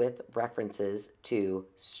familiar with references to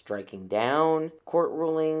striking down court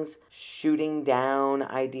rulings, shooting down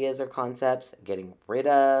ideas or concepts, getting rid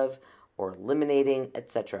of or eliminating,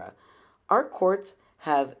 etc. Our courts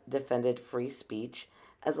have defended free speech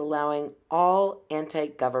as allowing all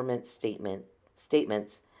anti-government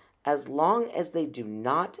statements as long as they do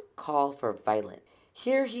not call for violence.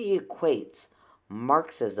 Here he equates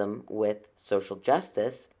Marxism with social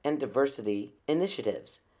justice and diversity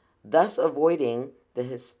initiatives, thus avoiding the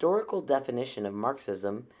historical definition of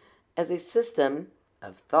Marxism as a system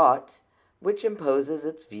of thought which imposes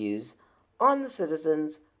its views on the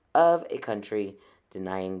citizens of a country,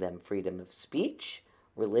 denying them freedom of speech,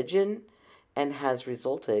 religion, and has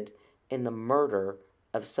resulted in the murder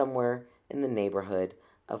of somewhere in the neighborhood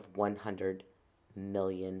of 100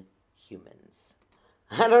 million humans.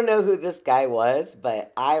 I don't know who this guy was,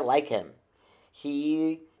 but I like him.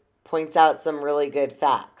 He points out some really good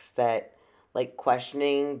facts that, like,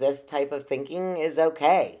 questioning this type of thinking is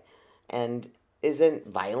okay and isn't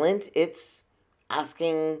violent. It's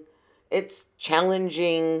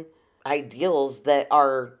challenging ideals that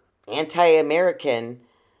are anti-American,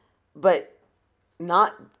 but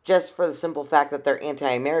not just for the simple fact that they're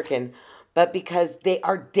anti-American, but because they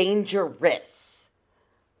are dangerous.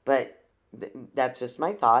 But that's just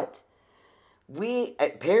my thought.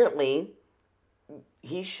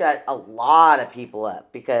 He shut a lot of people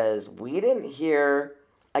up because we didn't hear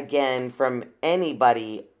again from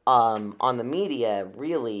anybody on the media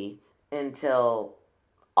really until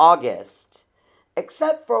August,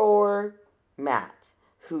 except for Matt,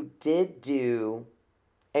 who did do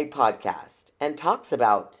a podcast and talks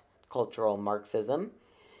about cultural Marxism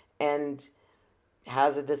and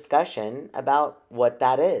has a discussion about what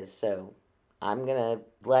that is. So I'm going to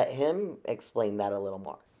let him explain that a little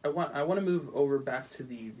more. I want to move over back to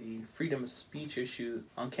the freedom of speech issue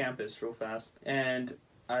on campus real fast. And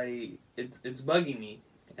it's bugging me,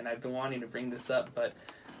 and I've been wanting to bring this up, but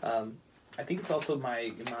I think it's also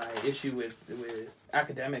my issue with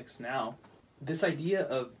academics now. This idea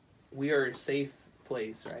of we are a safe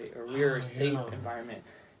place, right? Or we are a safe environment.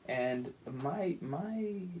 And my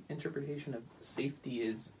interpretation of safety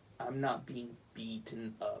is I'm not being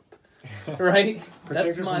beaten up, right?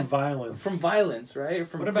 That's from violence. From violence, right?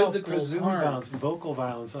 From what about physical presumed harm. violence, vocal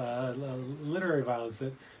violence, literary violence?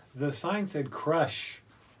 That the sign said crush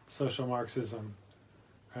social Marxism,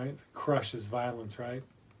 right? Crush is violence, right?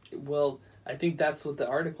 Well, I think that's what the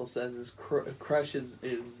article says is crush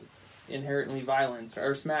is inherently violence,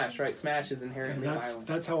 or smash, right? Smash is inherently violent.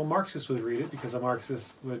 That's how a Marxist would read it, because a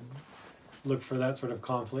Marxist would look for that sort of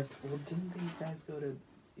conflict. Well, didn't these guys go to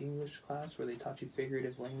English class where they taught you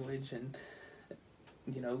figurative language and,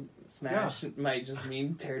 smash might just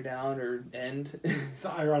mean tear down or end? It's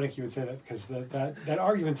ironic you would say that, because that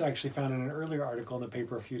argument's actually found in an earlier article in the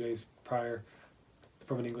paper a few days prior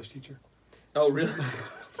from an English teacher. Oh, really?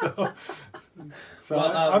 So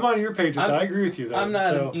well, I'm on your page with that. I agree with you, though. I'm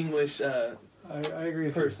not an English I agree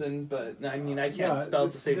with person, but I mean, I can't spell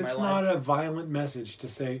to save my life. It's not a violent message to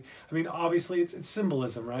say. I mean, obviously, it's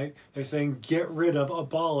symbolism, right? They're saying get rid of,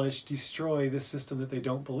 abolish, destroy this system that they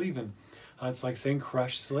don't believe in. It's like saying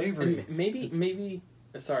crush slavery. And maybe.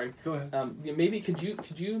 Sorry. Go ahead. Maybe could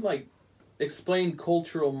you like explain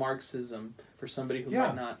cultural Marxism for somebody who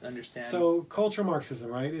might not understand? So cultural Marxism,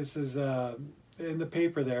 right? This is in the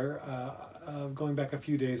paper there. Going back a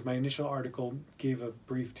few days, my initial article gave a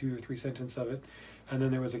brief 2 or 3 sentence of it, and then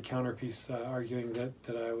there was a counterpiece arguing that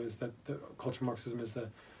the cultural Marxism is the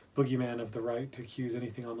boogeyman of the right to accuse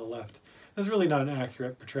anything on the left. That's really not an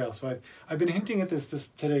accurate portrayal. So I've been hinting at this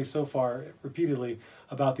today so far repeatedly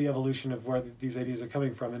about the evolution of where these ideas are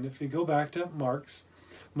coming from. And if you go back to Marx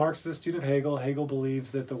is a student of Hegel. Hegel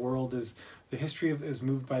believes that the history is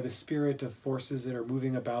moved by the spirit of forces that are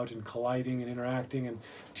moving about and colliding and interacting, and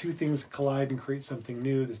two things collide and create something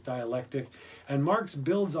new, this dialectic. And Marx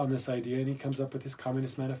builds on this idea, and he comes up with his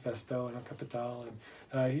Communist Manifesto and El Capital,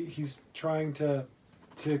 and he's trying to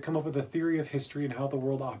come up with a theory of history and how the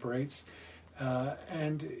world operates.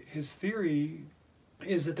 And his theory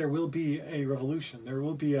is that there will be a revolution. There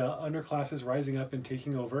will be underclasses rising up and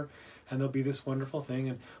taking over, and there'll be this wonderful thing.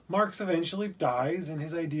 And Marx eventually dies, and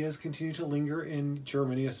his ideas continue to linger in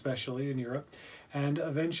Germany, especially in Europe. And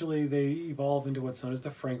eventually they evolve into what's known as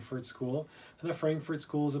the Frankfurt School. And the Frankfurt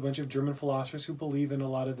School is a bunch of German philosophers who believe in a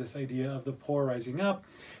lot of this idea of the poor rising up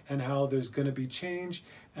and how there's going to be change.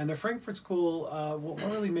 And the Frankfurt School, what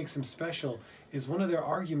really makes them special is one of their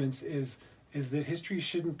arguments is that history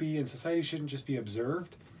shouldn't be, and society shouldn't just be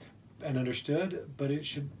observed and understood, but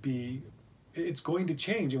it's going to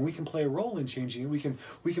change, and we can play a role in changing it.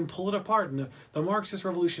 We can pull it apart, and the Marxist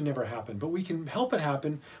revolution never happened, but we can help it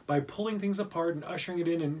happen by pulling things apart and ushering it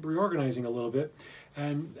in and reorganizing a little bit.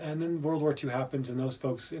 And then World War II happens, and those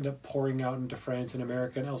folks end up pouring out into France and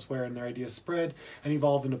America and elsewhere, and their ideas spread and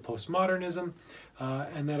evolve into postmodernism.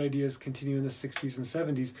 And that ideas continue in the 60s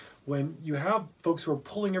and 70s when you have folks who are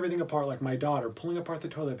pulling everything apart, like my daughter, pulling apart the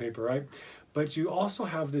toilet paper, right? But you also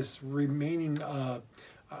have this remaining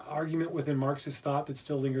argument within Marxist thought that's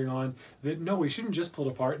still lingering on that no, we shouldn't just pull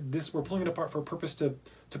it apart. We're pulling it apart for a purpose to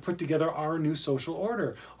put together our new social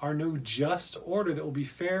order, our new just order that will be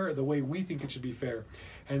fair the way we think it should be fair.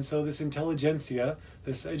 And so this intelligentsia,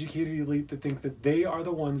 this educated elite that think that they are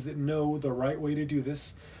the ones that know the right way to do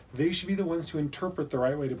this, they should be the ones to interpret the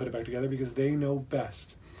right way to put it back together because they know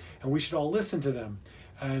best. And we should all listen to them.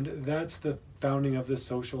 And that's the founding of the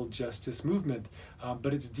social justice movement.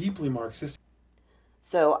 But it's deeply Marxist.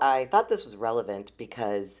 So I thought this was relevant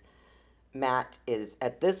because Matt is,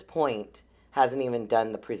 at this point, hasn't even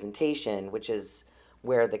done the presentation, which is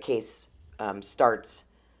where the case starts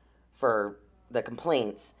for the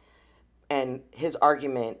complaints. And his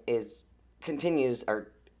argument continues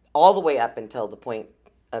or all the way up until the point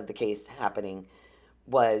of the case happening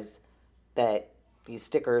was that these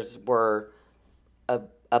stickers were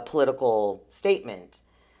a political statement.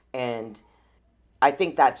 And I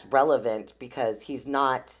think that's relevant because he's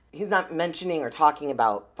not mentioning or talking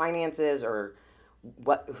about finances or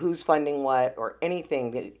who's funding what or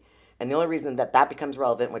anything. And the only reason that becomes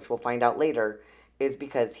relevant, which we'll find out later, is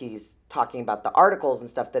because he's talking about the articles and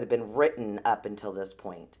stuff that have been written up until this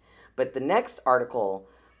point. But the next article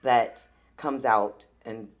that comes out,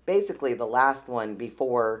 and basically the last one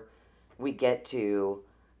before we get to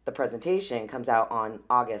the presentation, comes out on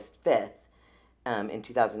August 5th in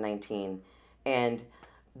 2019. And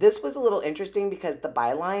this was a little interesting because the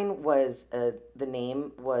byline was, the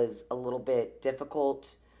name was a little bit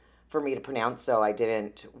difficult for me to pronounce, so I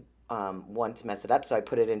didn't want to mess it up. So I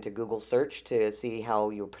put it into Google search to see how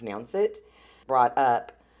you pronounce it. Brought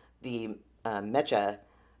up the Mecha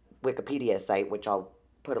Wikipedia site, which I'll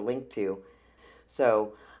put a link to.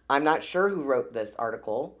 So I'm not sure who wrote this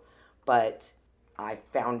article, but I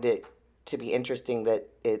found it to be interesting that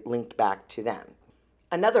it linked back to them.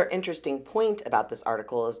 Another interesting point about this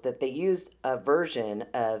article is that they used a version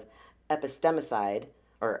of epistemicide,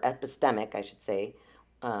 or epistemic, I should say,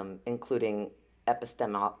 including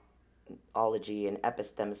epistemology and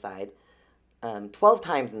epistemicide, 12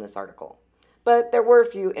 times in this article. But there were a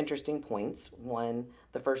few interesting points. One,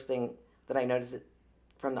 the first thing that I noticed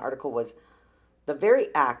from the article was the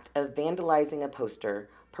very act of vandalizing a poster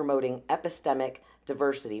promoting epistemic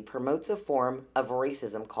diversity promotes a form of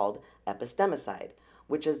racism called epistemicide,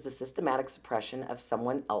 which is the systematic suppression of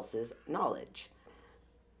someone else's knowledge.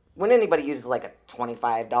 When anybody uses like a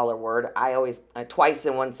 $25 word, I always, twice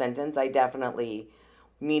in one sentence, I definitely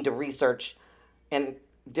need to research and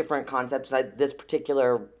different concepts. This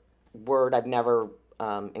particular word I've never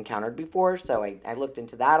encountered before, so I looked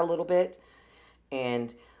into that a little bit.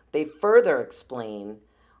 And they further explain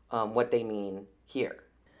what they mean here.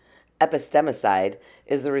 Epistemicide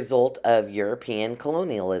is the result of European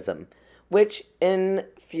colonialism, which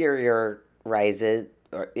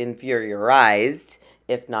inferiorized,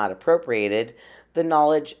 if not appropriated, the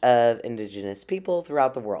knowledge of indigenous people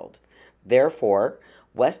throughout the world. Therefore,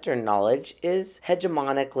 Western knowledge is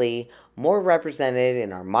hegemonically more represented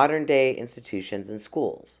in our modern-day institutions and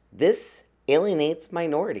schools. This alienates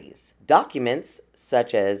minorities. Documents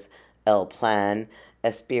such as El Plan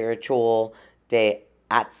Espiritual de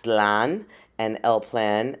Aztlán and El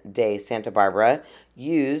Plan de Santa Barbara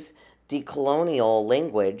use decolonial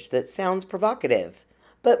language that sounds provocative.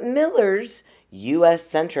 But Miller's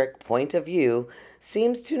U.S.-centric point of view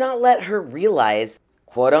seems to not let her realize,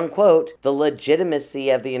 quote-unquote, the legitimacy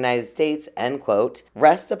of the United States, end quote,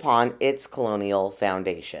 rests upon its colonial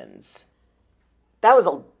foundations. That was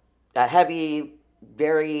a heavy,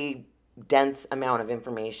 very dense amount of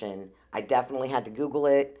information. I definitely had to Google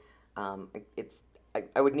it.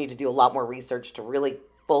 I would need to do a lot more research to really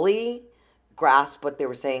fully grasp what they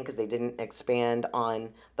were saying because they didn't expand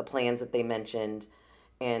on the plans that they mentioned.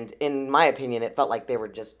 And in my opinion, it felt like they were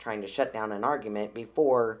just trying to shut down an argument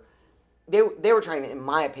before they were trying, in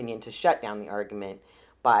my opinion, to shut down the argument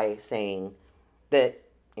by saying that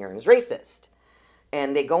Aaron is racist.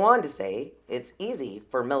 And they go on to say it's easy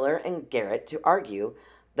for Miller and Garrett to argue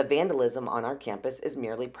the vandalism on our campus is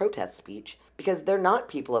merely protest speech because they're not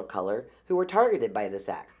people of color who were targeted by this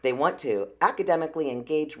act. They want to academically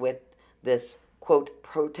engage with this, quote,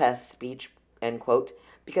 protest speech, end quote,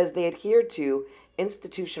 because they adhere to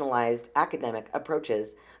institutionalized academic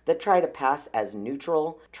approaches that try to pass as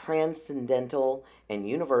neutral, transcendental, and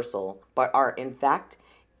universal, but are in fact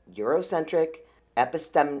Eurocentric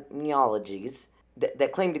epistemologies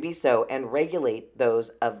that claim to be so and regulate those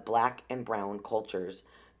of black and brown cultures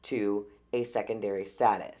to a secondary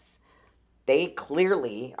status. They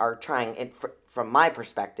clearly are trying, and from my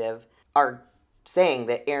perspective, are saying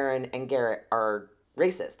that Aaron and Garrett are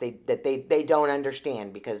racist. They don't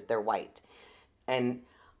understand because they're white. And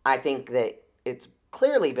I think that it's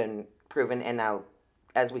clearly been proven. And now,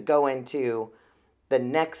 as we go into the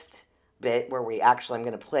next bit where I'm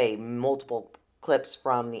going to play multiple clips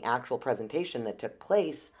from the actual presentation that took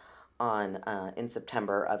place on in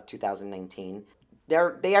September of 2019.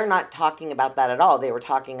 They are not talking about that at all. They were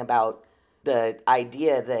talking about the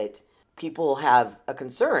idea that people have a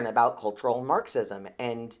concern about cultural Marxism,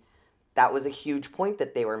 and that was a huge point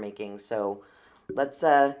that they were making. So let's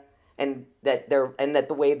and that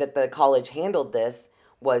the way that the college handled this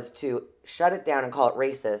was to shut it down and call it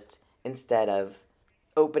racist instead of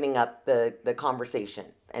opening up the conversation.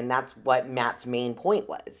 And that's what Matt's main point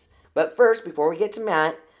was. But first, before we get to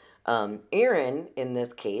Matt, Aaron, in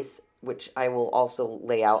this case, which I will also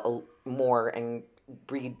lay out more and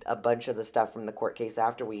read a bunch of the stuff from the court case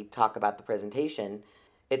after we talk about the presentation,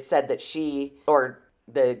 it said that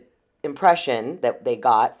the impression that they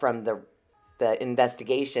got from the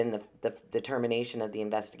investigation, the determination of the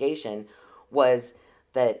investigation, was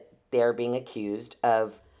that they're being accused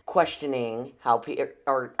of questioning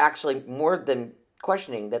or actually more than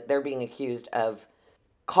questioning, that they're being accused of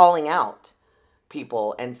calling out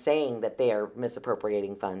people and saying that they are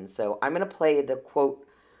misappropriating funds. So I'm going to play the quote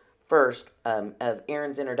first of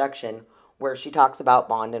Aaron's introduction, where she talks about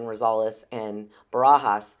Bond and Rosales and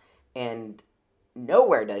Barajas, and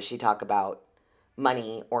nowhere does she talk about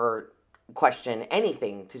money or question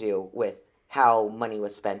anything to do with how money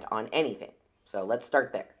was spent on anything. So let's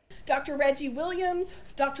start there. Dr. Reggie Williams,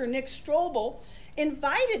 Dr. Nick Strobel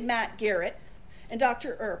invited Matt Garrett and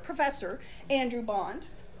Professor Andrew Bond,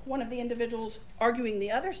 one of the individuals arguing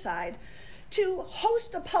the other side, to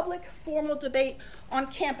host a public formal debate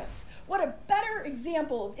on campus. What a better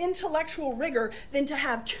example of intellectual rigor than to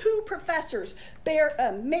have two professors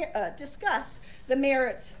discuss the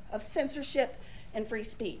merits of censorship and free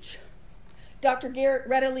speech. Dr. Garrett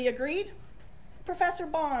readily agreed. Professor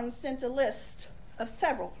Bond sent a list of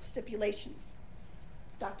several stipulations.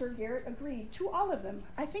 Dr. Garrett agreed to all of them.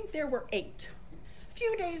 I think there were 8. A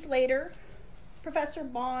few days later, Professor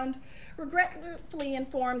Bond regretfully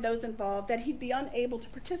informed those involved that he'd be unable to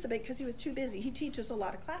participate because he was too busy. He teaches a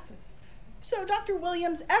lot of classes. So Dr.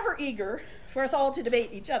 Williams, ever eager for us all to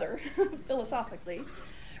debate each other philosophically,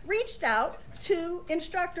 reached out to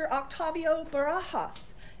instructor Octavio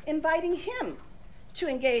Barajas, inviting him to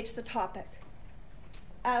engage the topic,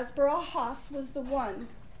 as Barajas was the one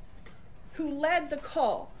who led the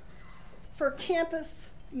call for campus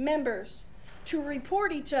members to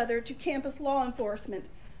report each other to campus law enforcement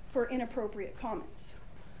for inappropriate comments.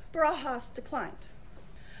 Barajas declined.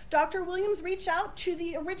 Dr. Williams reached out to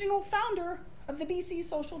the original founder of the BC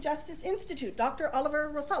Social Justice Institute, Dr.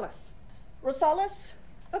 Oliver Rosales. Rosales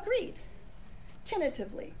agreed,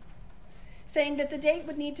 tentatively, saying that the date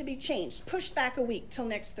would need to be changed, pushed back a week till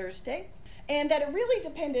next Thursday, and that it really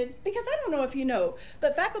depended, because I don't know if you know,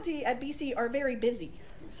 but faculty at BC are very busy.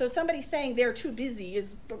 So somebody saying they're too busy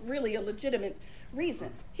is really a legitimate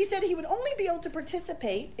reason. He said he would only be able to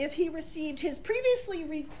participate if he received his previously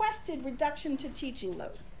requested reduction to teaching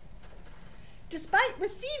load. Despite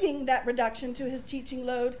receiving that reduction to his teaching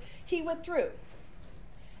load, he withdrew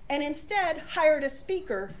and instead hired a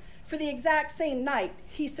speaker for the exact same night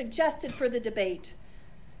he suggested for the debate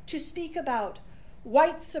to speak about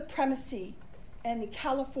white supremacy and the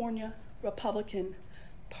California Republican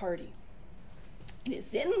Party. It is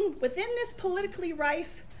within this politically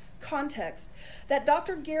rife context that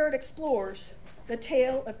Dr. Garrett explores the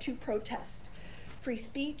tale of two protests, free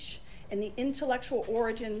speech and the intellectual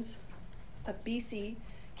origins of BC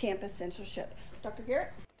campus censorship. Dr.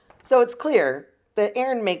 Garrett? So it's clear that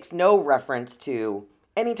Aaron makes no reference to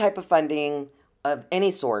any type of funding of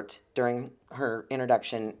any sort during her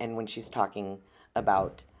introduction and when she's talking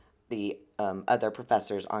about the other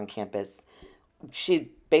professors on campus. She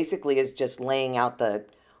basically is just laying out the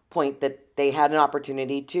point that they had an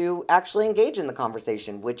opportunity to actually engage in the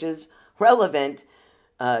conversation, which is relevant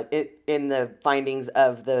in the findings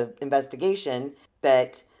of the investigation.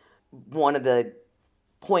 That one of the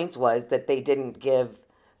points was that they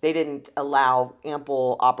didn't allow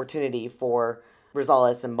ample opportunity for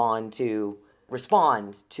Rosales and Bond to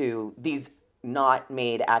respond to these not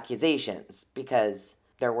made accusations, because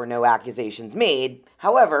there were no accusations made.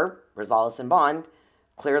 However, Rosales and Bond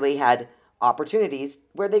clearly had opportunities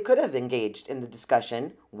where they could have engaged in the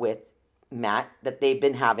discussion with Matt that they've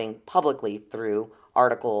been having publicly through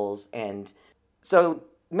articles. And so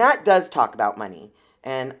Matt does talk about money,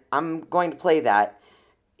 and I'm going to play that.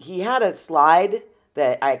 He had a slide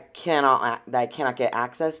that I cannot get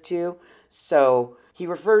access to, so he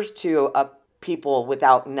refers to people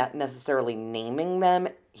without necessarily naming them.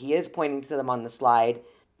 He is pointing to them on the slide.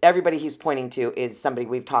 Everybody he's pointing to is somebody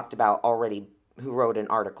we've talked about already who wrote an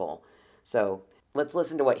article. So let's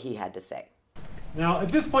listen to what he had to say. Now, at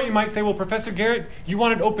this point, you might say, well, Professor Garrett, you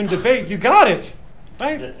wanted open debate. You got it,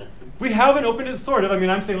 right? We haven't opened it, sort of. I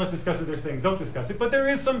mean, I'm saying let's discuss it. They're saying don't discuss it. But there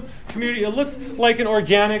is some community. It looks like an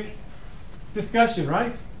organic discussion,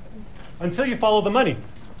 right? Until you follow the money.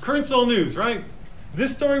 Current Soul News, right?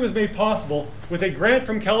 This story was made possible with a grant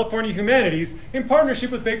from California Humanities in partnership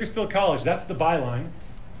with Bakersfield College. That's the byline.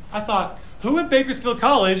 I thought, who at Bakersfield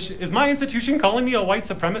College is my institution calling me a white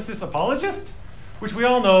supremacist apologist? Which we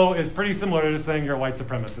all know is pretty similar to saying you're a white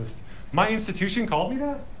supremacist. My institution called me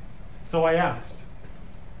that? So I asked,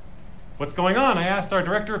 what's going on? I asked our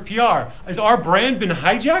director of PR, has our brand been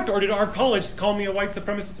hijacked, or did our college call me a white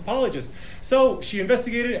supremacist apologist? So she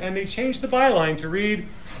investigated, and they changed the byline to read,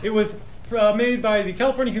 it was made by the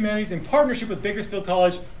California Humanities in partnership with Bakersfield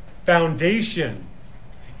College Foundation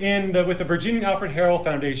with the Virginia Alfred Harrell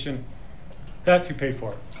Foundation. That's who paid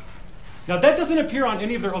for it. Now, that doesn't appear on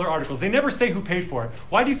any of their other articles. They never say who paid for it.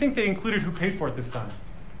 Why do you think they included who paid for it this time?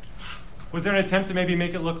 Was there an attempt to maybe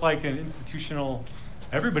make it look like an institutional,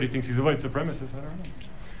 everybody thinks he's a white supremacist? I don't know.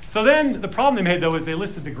 So then the problem they made, though, is they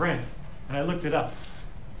listed the grant, and I looked it up.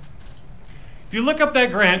 If you look up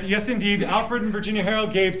that grant, yes, indeed, Alfred and Virginia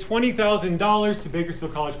Harrell gave $20,000 to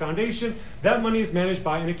Bakersfield College Foundation. That money is managed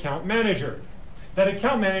by an account manager. That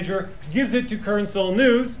account manager gives it to Current Soul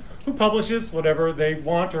News, who publishes whatever they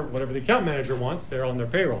want or whatever the account manager wants. They're on their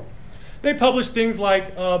payroll. They publish things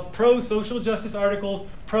like pro-social justice articles,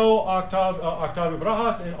 pro-Octavio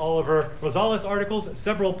Barajas and Oliver Rosales articles,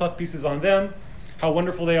 several puff pieces on them, how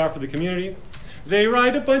wonderful they are for the community. They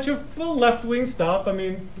write a bunch of left-wing stuff. I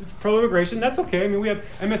mean, it's pro-immigration. That's okay. I mean, we have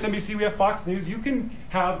MSNBC, we have Fox News. You can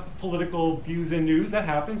have political views in news. That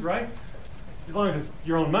happens, right? As long as it's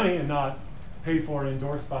your own money and not paid for and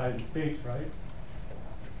endorsed by the state, right?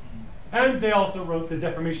 And they also wrote the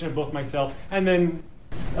defamation of both myself and then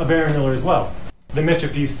Baron Miller as well. The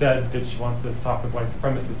Mecha piece said that she wants to talk with white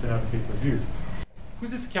supremacists and advocate those views.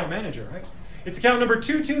 Who's this account manager, right? It's account number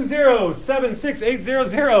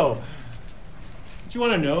 220-76800. Do you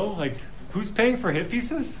want to know, like, who's paying for hit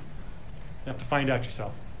pieces? You have to find out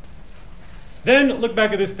yourself. Then look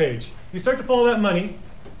back at this page. You start to follow that money.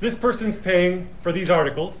 This person's paying for these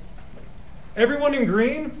articles. Everyone in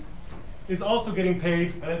green is also getting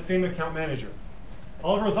paid by that same account manager.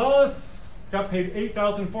 Oliver Rosales got paid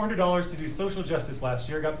 $8,400 to do social justice last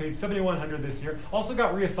year, got paid $7,100 this year, also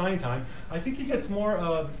got reassigned time. I think he gets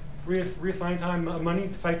more reassigned time money,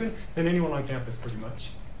 stipend, than anyone on campus, pretty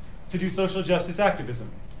much, to do social justice activism.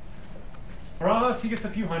 Barajas, he gets a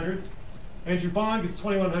few hundred. Andrew Bond gets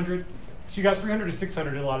 $2,100. She got $300 to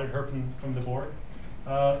 $600 allotted her from the board.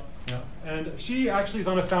 And she actually is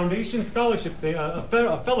on a foundation scholarship thing,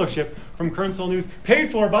 a fellowship from Current Soul News,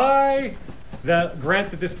 paid for by the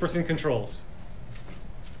grant that this person controls.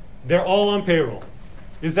 They're all on payroll.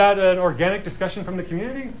 Is that an organic discussion from the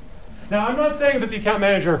community? Now, I'm not saying that the account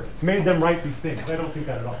manager made them write these things. I don't think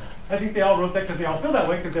that at all. I think they all wrote that because they all feel that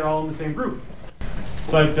way because they're all in the same group.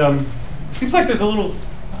 But it seems like there's a little,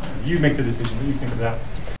 you make the decision. What do you think of that?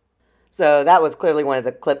 So that was clearly one of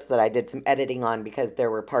the clips that I did some editing on because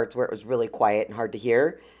there were parts where it was really quiet and hard to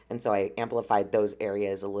hear. And so I amplified those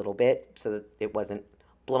areas a little bit so that it wasn't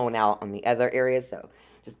blown out on the other areas. So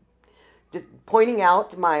just pointing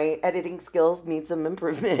out my editing skills need some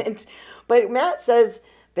improvement. But Matt says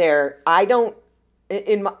there,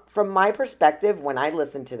 from my perspective, when I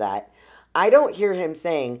listen to that, I don't hear him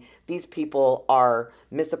saying these people are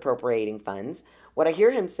misappropriating funds. What I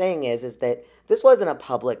hear him saying is that this wasn't a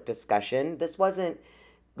public discussion. This wasn't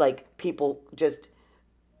like people just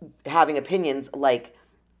having opinions like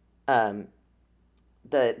the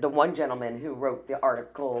one gentleman who wrote the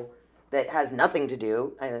article that has nothing to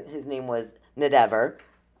do. His name was Nidever,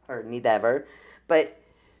 but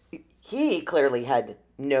he clearly had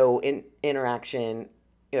no interaction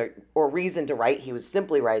or reason to write. He was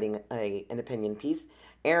simply writing an opinion piece.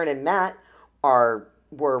 Aaron and Matt were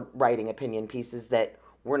writing opinion pieces that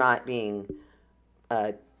were not being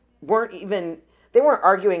they weren't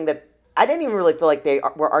arguing that. I didn't even really feel like they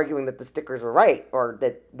were arguing that the stickers were right or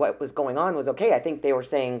that what was going on was okay. I think they were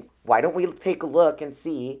saying, why don't we take a look and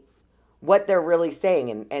see what they're really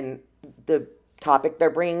saying? And the topic they're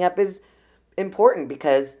bringing up is important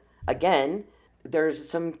because, again, there's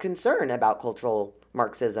some concern about cultural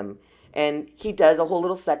Marxism. And he does a whole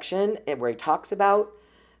little section where he talks about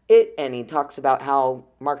it, and he talks about how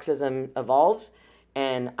Marxism evolves.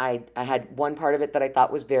 And I had one part of it that I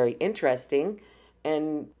thought was very interesting.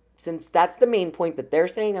 And since that's the main point that they're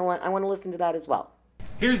saying, I want to listen to that as well.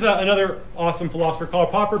 Here's another awesome philosopher, Karl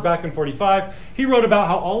Popper, back in 45. He wrote about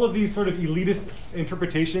how all of these sort of elitist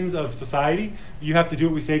interpretations of society, you have to do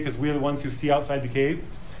what we say because we're the ones who see outside the cave,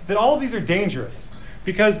 that all of these are dangerous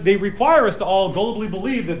because they require us to all gullibly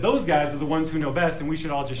believe that those guys are the ones who know best and we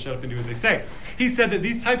should all just shut up and do as they say. He said that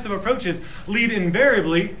these types of approaches lead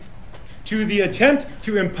invariably to the attempt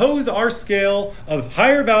to impose our scale of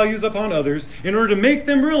higher values upon others in order to make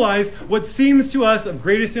them realize what seems to us of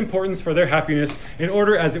greatest importance for their happiness in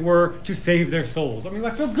order, as it were, to save their souls. I mean,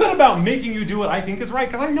 I feel good about making you do what I think is right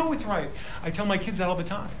because I know it's right. I tell my kids that all the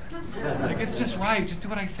time. Like, it's just right. Just do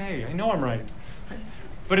what I say. I know I'm right.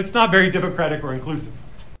 But it's not very democratic or inclusive.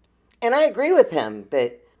 And I agree with him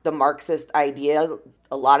that the Marxist idea,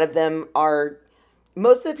 a lot of them are,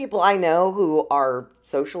 most of the people I know who are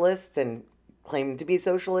socialists and claim to be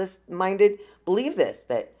socialist-minded believe this,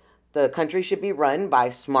 that the country should be run by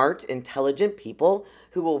smart, intelligent people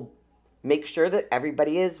who will make sure that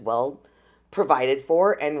everybody is well provided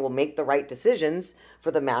for and will make the right decisions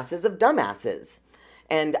for the masses of dumbasses.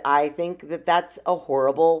 And I think that that's a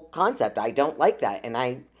horrible concept. I don't like that. And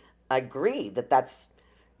I agree that that's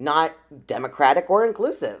not democratic or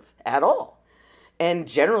inclusive at all. And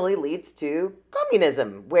generally leads to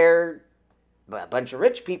communism, where a bunch of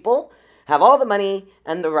rich people have all the money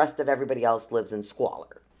and the rest of everybody else lives in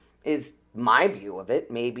squalor, is my view of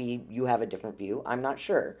it. Maybe you have a different view. I'm not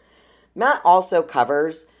sure. Matt also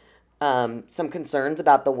covers some concerns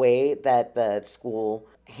about the way that the school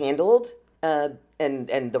handled and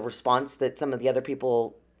the response that some of the other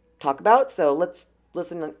people talk about. So let's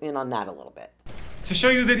listen in on that a little bit. To show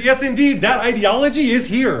you that, yes, indeed, that ideology is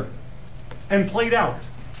here and played out.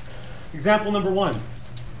 Example number 1.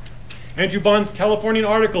 Andrew Bond's Californian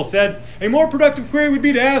article said, a more productive query would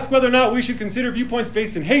be to ask whether or not we should consider viewpoints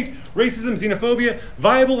based in hate, racism, xenophobia,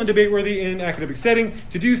 viable and debate-worthy in an academic setting.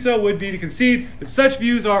 To do so would be to concede that such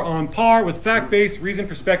views are on par with fact-based, reasoned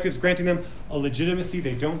perspectives, granting them a legitimacy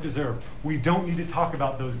they don't deserve. We don't need to talk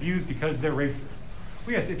about those views because they're racist.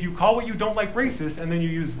 Well, yes, if you call what you don't like racist and then you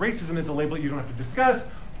use racism as a label you don't have to discuss,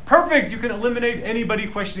 perfect, you can eliminate anybody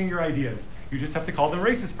questioning your ideas. You just have to call them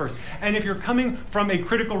racist first. And if you're coming from a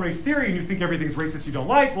critical race theory and you think everything's racist you don't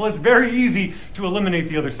like, well, it's very easy to eliminate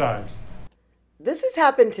the other side. This has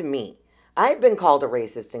happened to me. I've been called a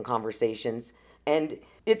racist in conversations, and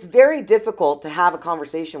it's very difficult to have a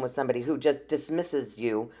conversation with somebody who just dismisses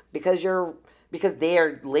you because they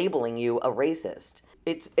are labeling you a racist.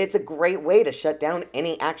 It's a great way to shut down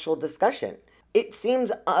any actual discussion. It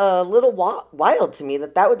seems a little wild to me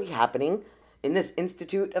that would be happening in this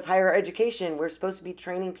Institute of Higher Education. We're supposed to be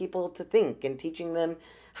training people to think and teaching them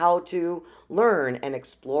how to learn and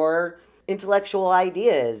explore intellectual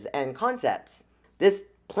ideas and concepts. This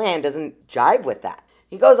plan doesn't jibe with that.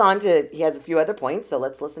 He goes on he has a few other points, so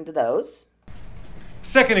let's listen to those.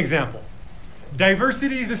 Second example.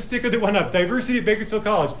 Diversity, the sticker that went up, diversity at Bakersfield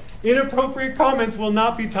College. Inappropriate comments will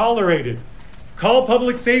not be tolerated. Call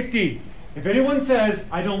public safety. If anyone says,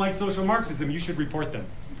 I don't like social Marxism, you should report them.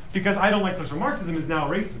 Because I don't like social Marxism is now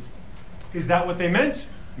racist. Is that what they meant?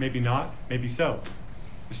 Maybe not, maybe so.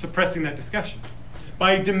 They're suppressing that discussion.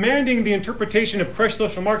 By demanding the interpretation of crushed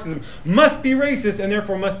social Marxism must be racist and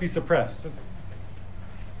therefore must be suppressed.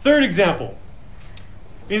 Third example.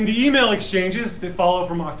 In the email exchanges that follow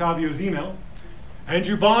from Octavio's email,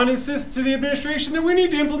 Andrew Bond insists to the administration that we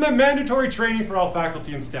need to implement mandatory training for all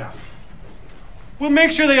faculty and staff. We'll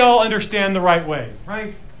make sure they all understand the right way,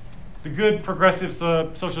 right? The good, progressive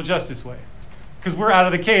social justice way. Because we're out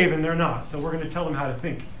of the cave and they're not. So we're going to tell them how to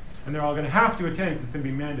think. And they're all going to have to attend because it's going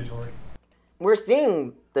to be mandatory. We're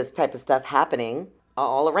seeing this type of stuff happening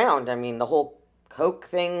all around. I mean, the whole Coke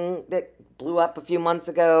thing that blew up a few months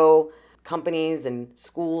ago, companies and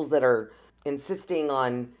schools that are insisting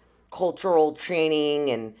on cultural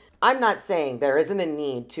training. And I'm not saying there isn't a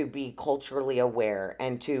need to be culturally aware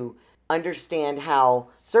and to understand how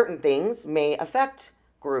certain things may affect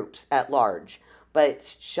groups at large.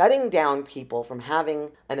 But shutting down people from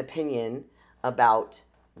having an opinion about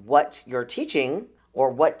what you're teaching or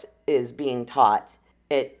what is being taught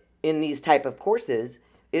in these type of courses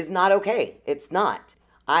is not okay. It's not.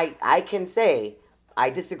 I can say I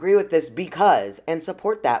disagree with this because, and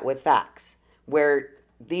support that with facts, where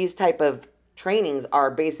these type of trainings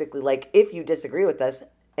are basically like, if you disagree with us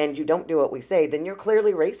and you don't do what we say, then you're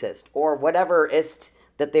clearly racist or whatever ist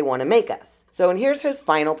that they want to make us. So, and here's his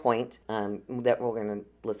final point that we're going to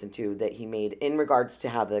listen to that he made in regards to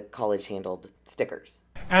how the college handled stickers.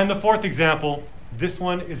 And the fourth example, this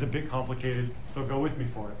one is a bit complicated, so go with me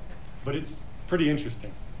for it. But it's pretty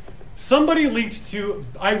interesting. Somebody leaked to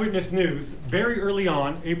Eyewitness News very early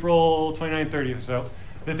on, April 29, 30th or so,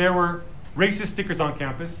 that there were racist stickers on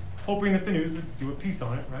campus, hoping that the news would do a piece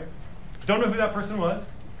on it, right? Don't know who that person was.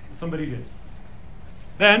 Somebody did.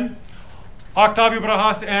 Then, Octavio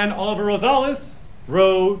Barajas and Oliver Rosales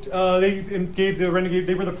wrote, they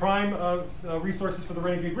were the prime resources for the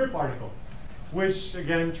Renegade Rip article, which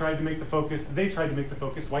again tried to make the focus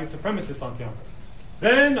white supremacists on campus.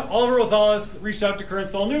 Then Oliver Rosales reached out to Current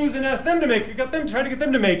Soul News and asked them to try to get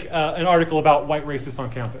them to make an article about white racists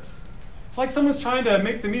on campus. It's like someone's trying to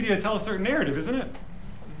make the media tell a certain narrative, isn't it?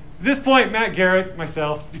 At this point, Matt Garrett,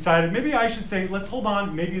 myself, decided maybe I should say, let's hold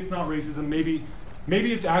on, maybe it's not racism, maybe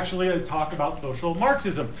it's actually a talk about social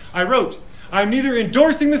Marxism. I wrote, I'm neither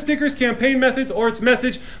endorsing the stickers campaign methods or its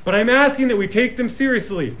message, but I'm asking that we take them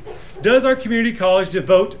seriously. Does our community college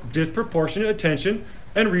devote disproportionate attention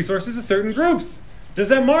and resources to certain groups? Does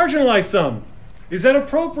that marginalize some? Is that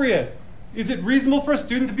appropriate? Is it reasonable for a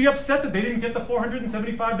student to be upset that they didn't get the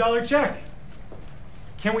 $475 check?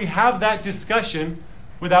 Can we have that discussion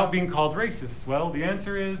without being called racist? Well, the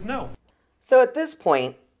answer is no. So at this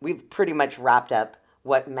point, we've pretty much wrapped up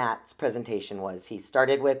what Matt's presentation was. He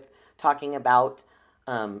started with talking about,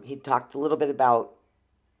 he talked a little bit about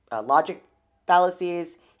logic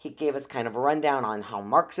fallacies. He gave us kind of a rundown on how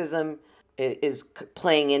Marxism is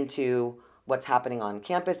playing into what's happening on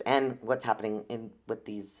campus and what's happening with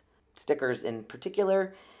these stickers in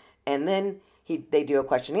particular. And then they do a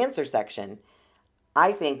question and answer section.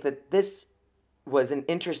 I think that this was an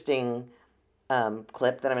interesting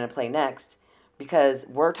clip that I'm going to play next, because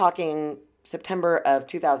we're talking September of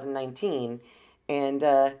 2019,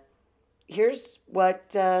 and here's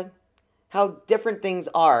how different things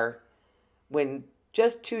are when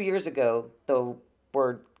just 2 years ago the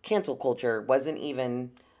word cancel culture wasn't even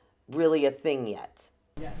really a thing yet.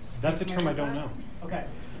 Yes. That's a term I don't know. Okay,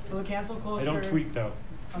 so the cancel culture... I don't tweet, though.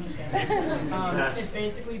 Understand. It's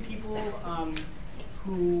basically people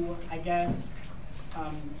who, I guess,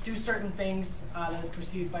 do certain things that is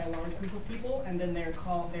perceived by a large group of people, and then they're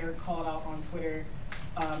called out on Twitter,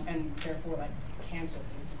 and therefore like canceled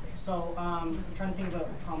basically. So I'm trying to think of a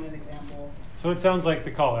prominent example. So it sounds like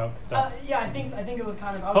the call out stuff. Yeah, I think it was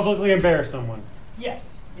kind of publicly embarrass someone.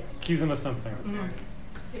 Yes. Accuse them of something. Mm-hmm.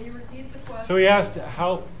 Can you repeat the question? So he asked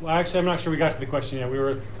how. Well, actually, I'm not sure we got to the question yet. We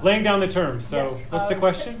were laying down the terms. So yes. what's the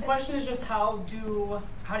question? The question is just how do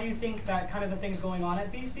you think that kind of the things going on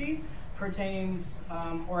at BC pertains,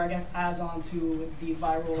 or I guess adds on to the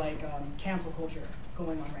viral cancel culture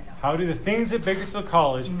going on right now? How do the things at Bakersfield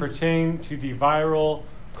College pertain to the viral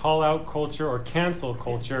call-out culture or cancel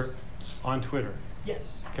culture on Twitter?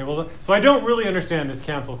 Yes. Okay. Well, so I don't really understand this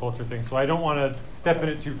cancel culture thing, so I don't want to step in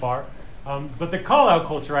it too far. But the call-out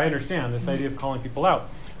culture, I understand, this idea of calling people out.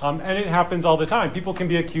 And it happens all the time. People can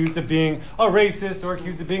be accused of being a racist or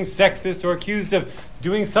accused of being sexist or accused of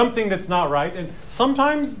doing something that's not right. And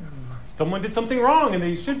sometimes someone did something wrong and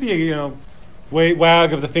they should be,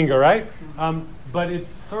 wag of the finger, right? But it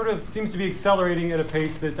sort of seems to be accelerating at a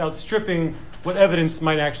pace that's outstripping what evidence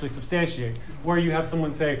might actually substantiate. Where you have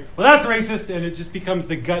someone say, well, that's racist, and it just becomes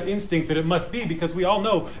the gut instinct that it must be because we all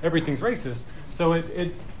know everything's racist. So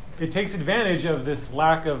it takes advantage of this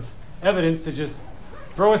lack of evidence to just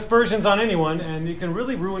throw aspersions on anyone, and it can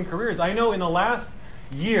really ruin careers. I know in the last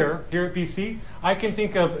year here at BC, I can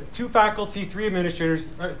think of 2 faculty, 3 administrators,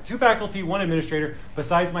 2 faculty, 1 administrator,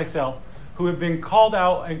 besides myself, who have been called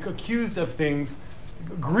out and accused of things,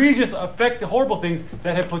 egregious, horrible things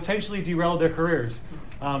that have potentially derailed their careers.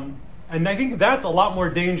 And I think that's a lot more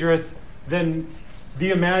dangerous than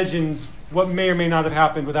the imagined, what may or may not have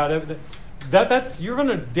happened without evidence. You're going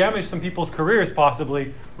to damage some people's careers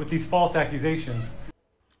possibly with these false accusations.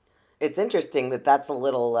 It's interesting that that's a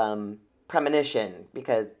little premonition,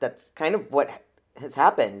 because that's kind of what has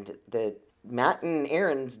happened. Matt and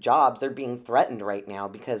Aaron's jobs are being threatened right now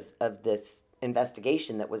because of this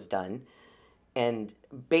investigation that was done. And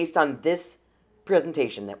based on this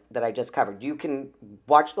presentation that I just covered. You can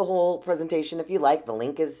watch the whole presentation if you like. The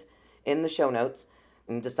link is in the show notes,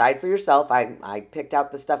 and decide for yourself. I picked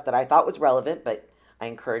out the stuff that I thought was relevant, but I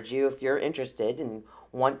encourage you, if you're interested and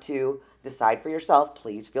want to decide for yourself,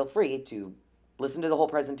 please feel free to listen to the whole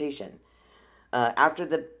presentation. After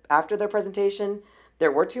their presentation,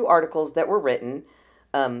 there were 2 articles that were written.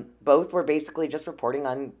 Both were basically just reporting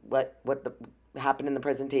on what happened in the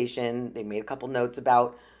presentation. They made a couple notes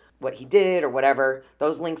about what he did or whatever.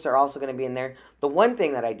 Those links are also going to be in there. The one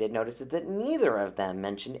thing that I did notice is that neither of them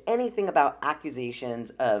mentioned anything about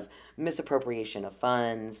accusations of misappropriation of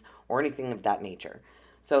funds or anything of that nature.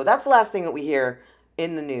 So that's the last thing that we hear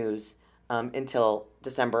in the news until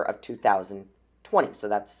December of 2020. So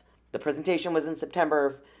the presentation was in September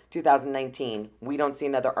of 2019. We don't see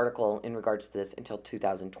another article in regards to this until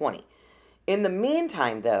 2020. In the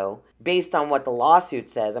meantime, though, based on what the lawsuit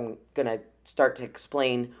says, I'm going to start to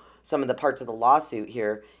explain some of the parts of the lawsuit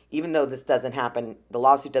here. Even though this doesn't happen, the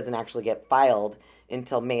lawsuit doesn't actually get filed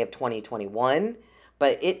until May of 2021,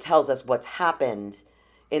 but it tells us what's happened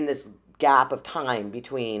in this gap of time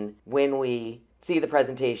between when we see the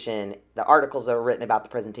presentation, the articles that are written about the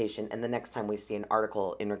presentation, and the next time we see an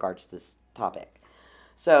article in regards to this topic.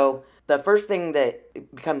 So the first thing that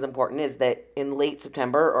becomes important is that in late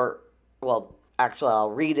September, actually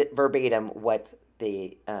I'll read it verbatim what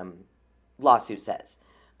the lawsuit says.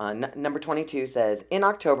 Number 22 says, in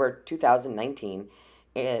October 2019,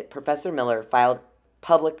 Professor Miller filed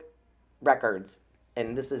public records,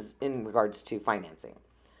 and this is in regards to financing.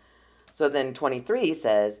 So then 23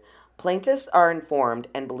 says, plaintiffs are informed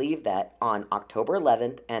and believe that on October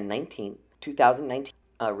 11th and 19th, 2019,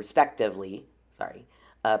 respectively,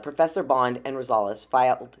 Professor Bond and Rosales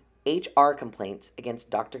filed HR complaints against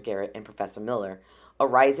Dr. Garrett and Professor Miller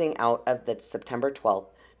arising out of the September 12th,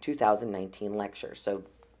 2019 lecture. So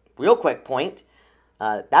real quick point,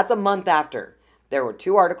 that's a month after. There were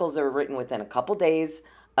 2 articles that were written within a couple days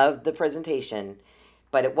of the presentation,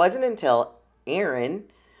 but it wasn't until Aaron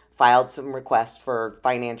filed some requests for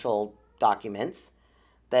financial documents,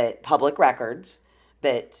 that public records,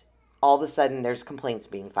 that all of a sudden there's complaints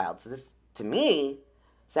being filed. So this, to me,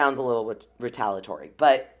 sounds a little retaliatory,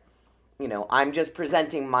 but, I'm just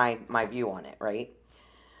presenting my view on it, right?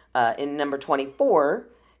 In number 24,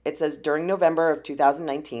 it says, during November of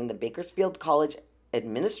 2019, the Bakersfield College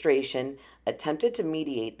administration attempted to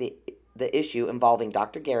mediate the issue involving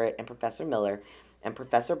Dr. Garrett and Professor Miller and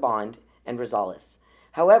Professor Bond and Rosales.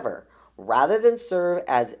 However, rather than serve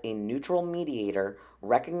as a neutral mediator,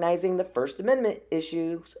 recognizing the First Amendment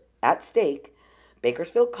issues at stake,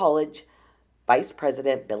 Bakersfield College Vice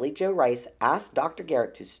President Billy Joe Rice asked Dr.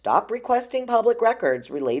 Garrett to stop requesting public records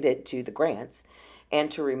related to the grants and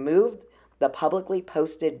to remove the publicly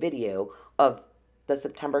posted video of the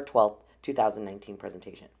September 12th, 2019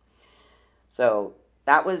 presentation. So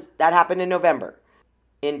that happened in November.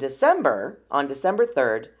 In December, on December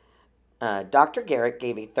 3rd, Dr. Garrett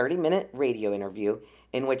gave a 30-minute radio interview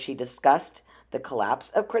in which he discussed the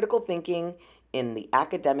collapse of critical thinking in the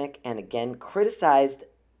academic and again criticized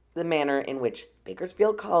the manner in which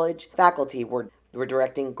Bakersfield College faculty were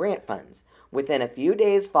directing grant funds. Within a few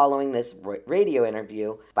days following this radio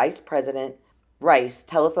interview, Vice President Rice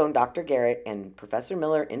telephoned Dr. Garrett and Professor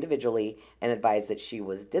Miller individually and advised that she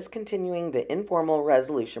was discontinuing the informal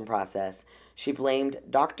resolution process. She blamed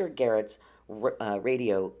Dr. Garrett's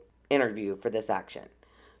radio interview for this action.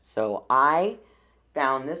 So I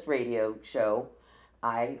found this radio show.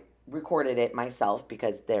 I recorded it myself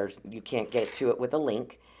because you can't get to it with a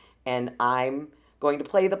link. And I'm going to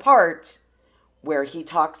play the part where he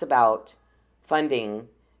talks about funding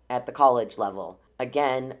at the college level.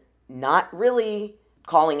 Again, not really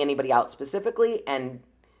calling anybody out specifically and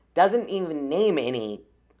doesn't even name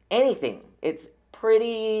anything. It's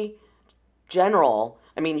pretty general.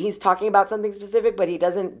 I mean, he's talking about something specific, but he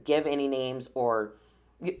doesn't give any names or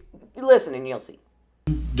you listen and you'll see.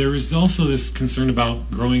 There is also this concern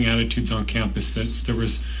about growing attitudes on campus that there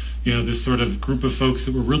was, this sort of group of folks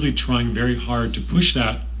that were really trying very hard to push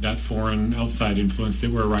that foreign outside influence,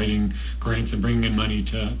 that were writing grants and bringing in money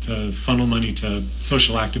to funnel money to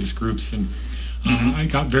social activist groups. And I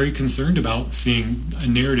got very concerned about seeing a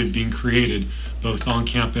narrative being created both on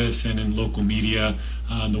campus and in local media,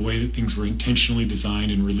 the way that things were intentionally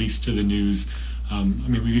designed and released to the news.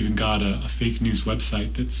 We've even got a fake news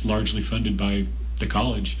website that's largely funded by the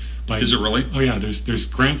college. Is it really? Oh yeah, there's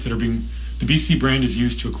grants that are being, the BC brand is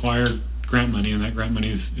used to acquire grant money, and that grant money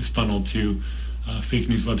is funneled to a fake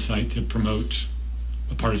news website to promote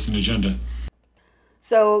a partisan agenda.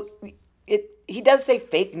 So he does say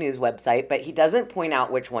fake news website, but he doesn't point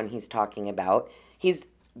out which one he's talking about. He's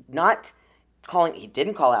not he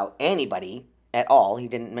didn't call out anybody at all. He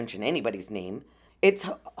didn't mention anybody's name. It's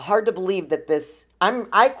hard to believe that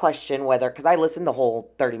I question whether, because I listened the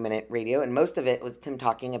whole 30-minute radio, and most of it was Tim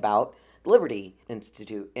talking about the Liberty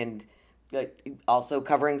Institute and also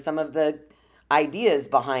covering some of the ideas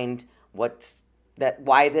behind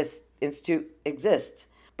why this institute exists.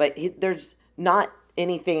 But there's not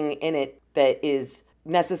anything in it that is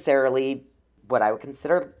necessarily what I would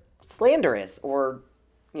consider slanderous or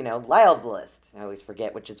libelous. I always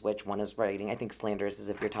forget which is which one is writing. I think slanderous is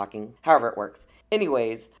if you're talking, however it works.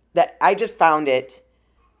 Anyways, I find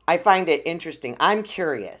it interesting. I'm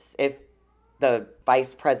curious if the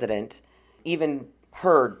vice president even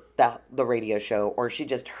heard the radio show, or she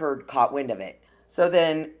just caught wind of it. So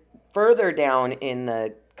then further down in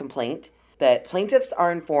the complaint, that plaintiffs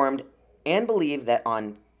are informed and believe that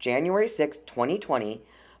on January 6, 2020,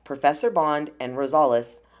 Professor Bond and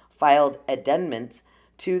Rosales filed addendums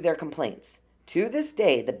to their complaints. To this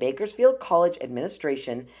day, the Bakersfield College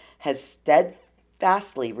administration has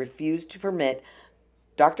steadfastly refused to permit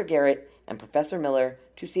Dr. Garrett and Professor Miller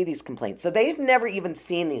to see these complaints. So they've never even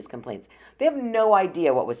seen these complaints. They have no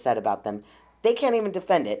idea what was said about them. They can't even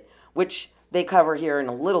defend it, which they cover here in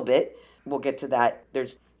a little bit. We'll get to that.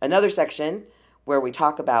 There's another section where they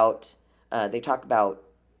talk about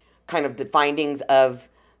kind of the findings of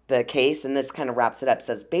the case, and this kind of wraps it up. It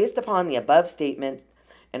says, based upon the above statement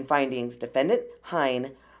and findings, Defendant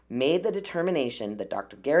Hine made the determination that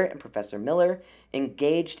Dr. Garrett and Professor Miller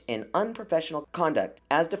engaged in unprofessional conduct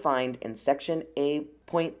as defined in Section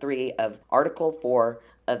A.3 of Article 4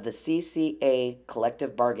 of the CCA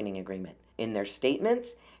Collective Bargaining Agreement in their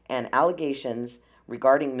statements and allegations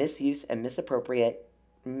regarding misuse and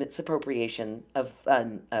misappropriation of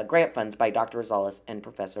grant funds by Dr. Rosales and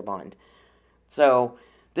Professor Bond. So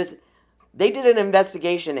they did an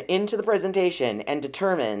investigation into the presentation and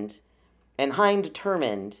Hine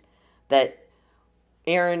determined that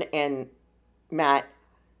Aaron and Matt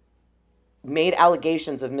made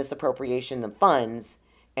allegations of misappropriation of funds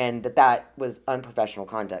and that was unprofessional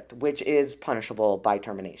conduct, which is punishable by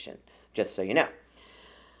termination, just so you know.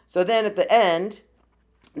 So then at the end,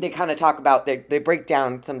 they kind of talk about, they break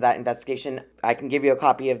down some of that investigation. I can give you a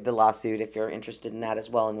copy of the lawsuit if you're interested in that as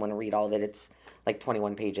well and want to read all of it. It's like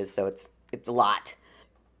 21 pages, so it's a lot.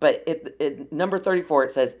 But number 34,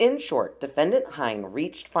 it says, in short, Defendant Hine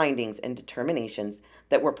reached findings and determinations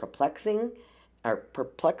that were perplexual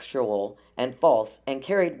and false, and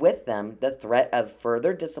carried with them the threat of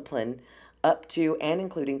further discipline up to and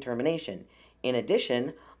including termination. In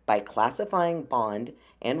addition, by classifying Bond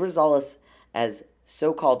and Rosales as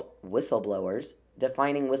so-called whistleblowers,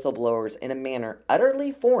 defining whistleblowers in a manner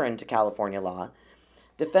utterly foreign to California law,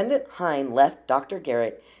 Defendant Hine left Dr.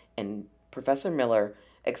 Garrett and Professor Miller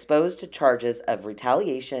exposed to charges of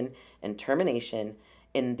retaliation and termination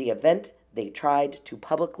in the event they tried to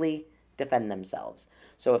publicly defend themselves.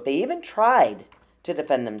 So if they even tried to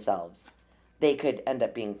defend themselves, they could end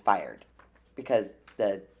up being fired because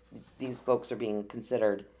these folks are being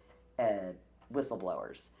considered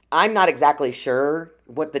whistleblowers. I'm not exactly sure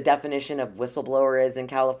what the definition of whistleblower is in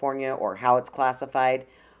California or how it's classified,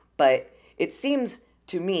 but it seems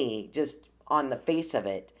to me, just on the face of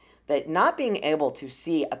it, that not being able to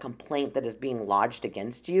see a complaint that is being lodged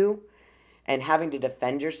against you and having to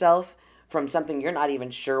defend yourself from something you're not even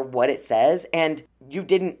sure what it says and you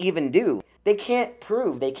didn't even do. They can't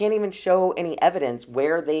even show any evidence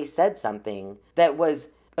where they said something that was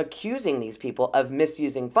accusing these people of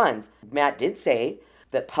misusing funds. Matt did say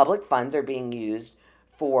that public funds are being used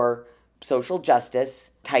for social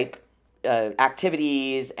justice type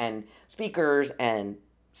activities and speakers and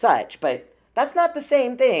such, but that's not the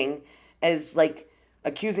same thing as like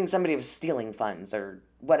accusing somebody of stealing funds or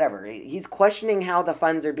whatever. He's questioning how the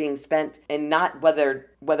funds are being spent and not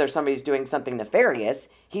whether somebody's doing something nefarious.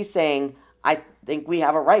 He's saying, I think we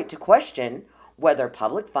have a right to question whether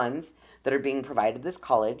public funds that are being provided to this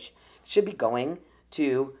college should be going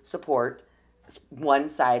to support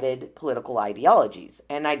one-sided political ideologies.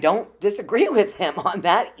 And I don't disagree with him on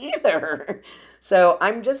that either. So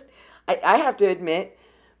I have to admit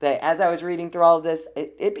that as I was reading through all of this,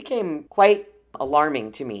 it became quite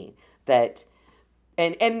alarming to me that,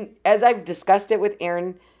 and as I've discussed it with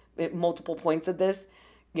Aaron at multiple points of this,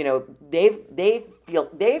 they feel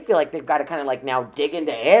like they've got to kind of like now dig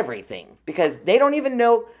into everything because they don't even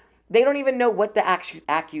know what the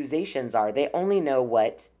accusations are. They only know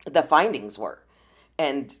what the findings were.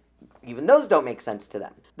 And even those don't make sense to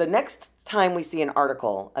them. The next time we see an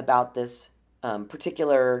article about this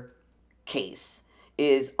particular case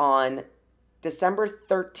is on December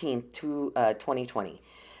 13th, 2020.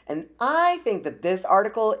 And I think that this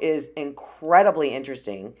article is incredibly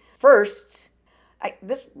interesting. First,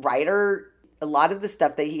 this writer, a lot of the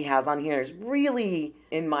stuff that he has on here is really,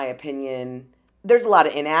 in my opinion, there's a lot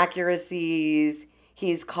of inaccuracies.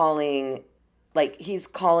 He's calling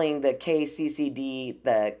the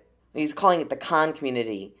KCCD, he's calling it the Khan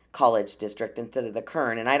Community College District instead of the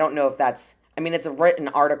Kern. And I don't know if that's, it's a written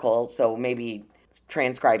article, so maybe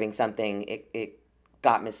transcribing something, it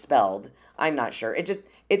got misspelled. I'm not sure.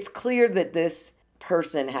 It's clear that this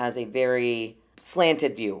person has a very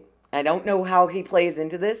slanted view. I don't know how he plays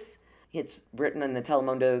into this. It's written in the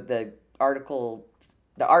Telemundo. The article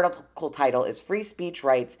title is Free Speech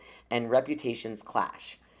Rights and Reputations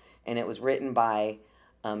Clash. And it was written by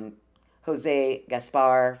Jose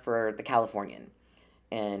Gaspar for The Californian.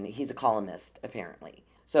 And he's a columnist, apparently.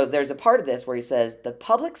 So there's a part of this where he says, the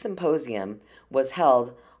public symposium was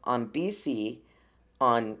held in BC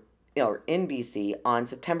on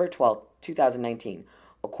September 12th, 2019.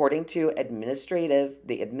 According to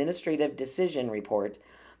the administrative decision report,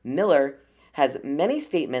 Miller has many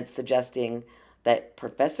statements suggesting that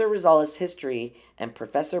Professor Rosales history and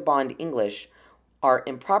Professor Bond English are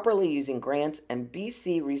improperly using grants and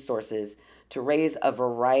BC resources to raise a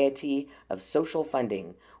variety of social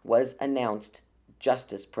funding, was announced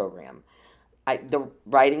justice program. The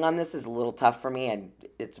writing on this is a little tough for me, and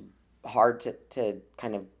it's hard to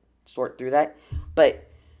kind of sort through that. But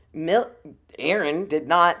Aaron did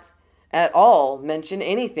not at all mention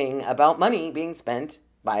anything about money being spent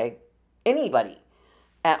by anybody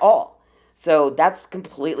at all. So that's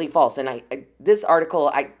completely false. And this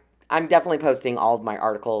article, I'm definitely posting all of my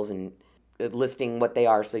articles and listing what they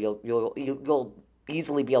are, so you'll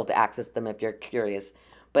easily be able to access them if you're curious.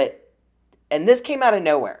 And this came out of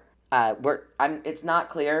nowhere. It's not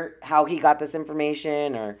clear how he got this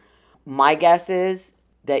information, or my guess is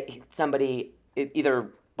that somebody, either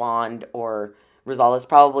Bond or Rosales,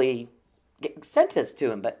 probably sent this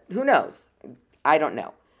to him, but who knows? I don't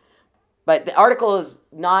know. But the article is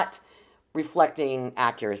not reflecting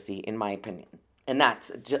accuracy, in my opinion. And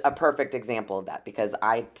that's a perfect example of that, because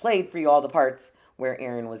I played for you all the parts where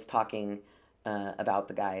Aaron was talking about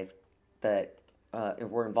the guys that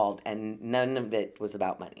were involved, and none of it was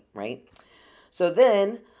about money, right? So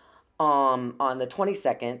then, on the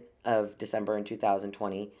 22nd of December in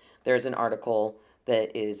 2020, there's an article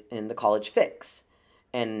that is in the College Fix,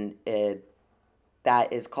 and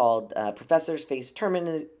that is called Professors Face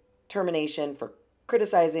Termination for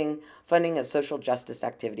Criticizing Funding of Social Justice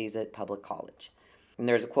Activities at Public College. And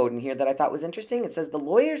there's a quote in here that I thought was interesting. It says, the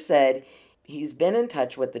lawyer said he's been in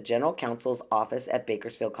touch with the general counsel's office at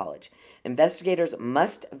Bakersfield College. Investigators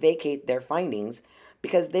must vacate their findings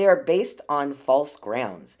because they are based on false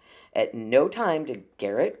grounds. At no time did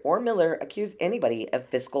Garrett or Miller accuse anybody of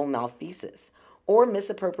fiscal malfeasance or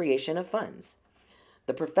misappropriation of funds.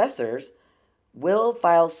 The professors will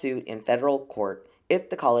file suit in federal court if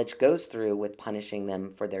the college goes through with punishing them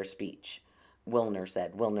for their speech, Wilner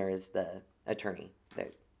said. Wilner is the attorney,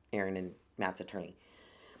 Aaron and Matt's attorney.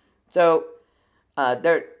 So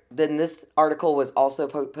then this article was also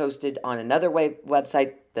posted on another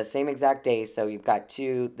website the same exact day. So you've got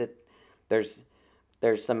two. There's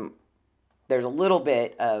a little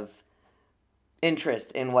bit of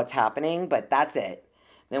interest in what's happening, but that's it.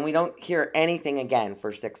 Then we don't hear anything again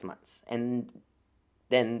for 6 months, and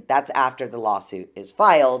then that's after the lawsuit is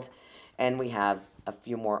filed, and we have a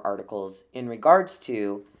few more articles in regards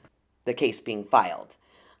to the case being filed.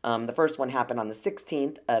 The first one happened on the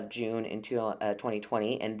 16th of June in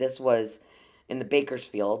 2020, and this was in the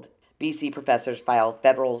Bakersfield. BC professors file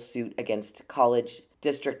federal suit against college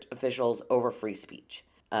district officials over free speech.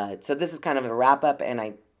 So this is kind of a wrap-up,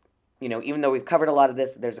 and even though we've covered a lot of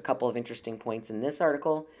this, there's a couple of interesting points in this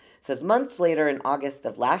article. It says, months later, in August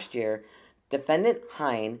of last year, Defendant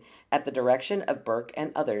Hine, at the direction of Burke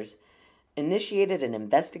and others, initiated an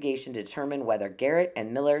investigation to determine whether Garrett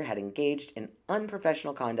and Miller had engaged in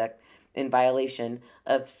unprofessional conduct in violation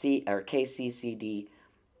of KCCD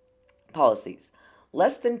policies.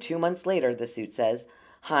 Less than 2 months later, the suit says,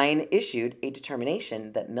 Hine issued a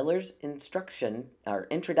determination that Miller's introduction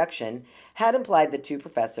had implied the two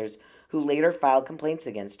professors who later filed complaints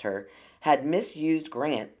against her had misused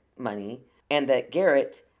grant money, and that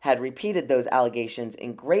Garrett had repeated those allegations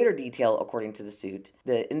in greater detail according to the suit.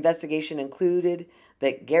 The investigation included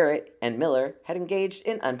that Garrett and Miller had engaged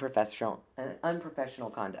in unprofessional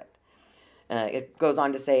conduct. It goes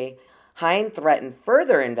on to say, Hine threatened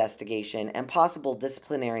further investigation and possible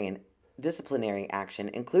disciplinary action,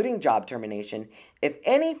 including job termination, if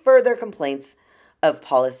any further complaints of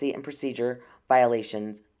policy and procedure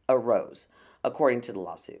violations arose, according to the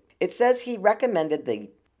lawsuit. It says he recommended the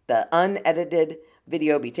the unedited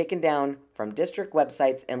video be taken down from district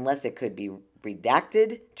websites unless it could be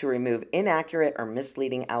redacted to remove inaccurate or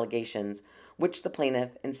misleading allegations, which the plaintiff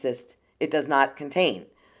insists it does not contain.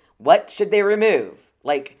 What should they remove?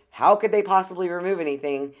 Like, how could they possibly remove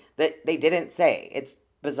anything that they didn't say? It's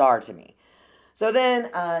bizarre to me. So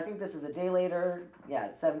then, I think this is a day later. Yeah,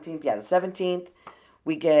 the 17th. Yeah, the 17th.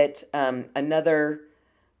 We get another,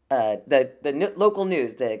 local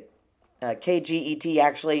news. The KGET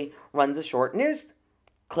actually runs a short news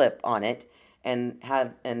clip on it, and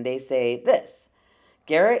they say this: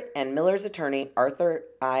 Garrett and Miller's attorney, Arthur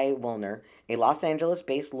I. Woolner, a Los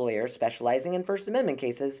Angeles-based lawyer specializing in First Amendment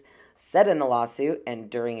cases, said in the lawsuit and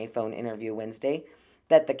during a phone interview Wednesday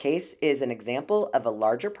that the case is an example of a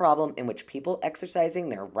larger problem in which people exercising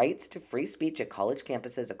their rights to free speech at college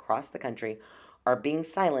campuses across the country are being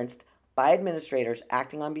silenced by administrators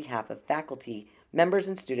acting on behalf of faculty, members,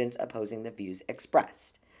 and students opposing the views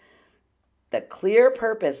expressed. The clear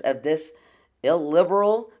purpose of this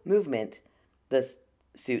illiberal movement, this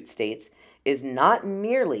suit states, is not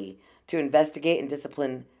merely to investigate and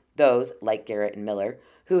discipline those, like Garrett and Miller,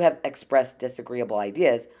 who have expressed disagreeable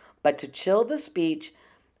ideas, but to chill the speech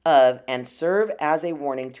of and serve as a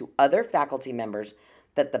warning to other faculty members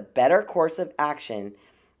that the better course of action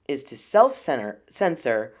is to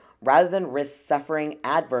self-censor rather than risk suffering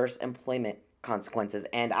adverse employment consequences.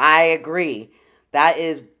 And I agree. That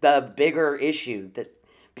is the bigger issue,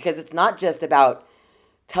 because it's not just about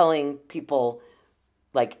telling people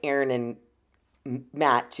like Aaron and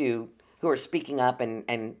Matt who are speaking up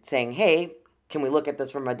and saying, hey, can we look at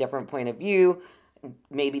this from a different point of view?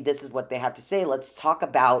 Maybe this is what they have to say. Let's talk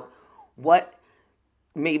about what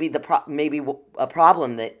maybe a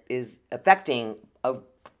problem that is affecting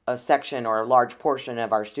a section or a large portion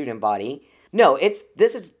of our student body. No,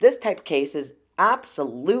 this type of case is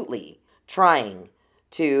absolutely trying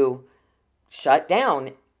to shut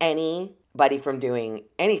down anybody from doing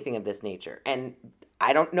anything of this nature. And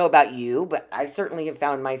I don't know about you, but I certainly have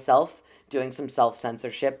found myself doing some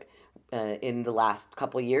self-censorship in the last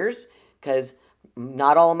couple years, because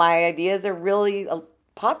not all my ideas are really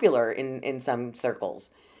popular in some circles.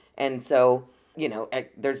 And so,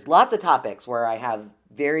 there's lots of topics where I have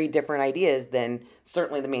very different ideas than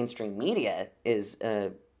certainly the mainstream media is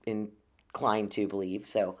inclined to believe.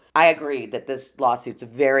 So I agree that this lawsuit's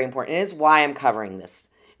very important. It is why I'm covering this.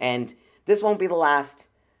 And this won't be the last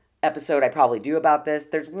episode I probably do about this.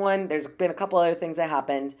 There's been a couple other things that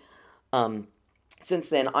happened since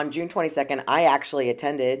then. On June 22nd, I actually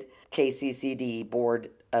attended KCCD Board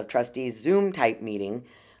of Trustees Zoom type meeting.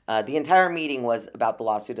 The entire meeting was about the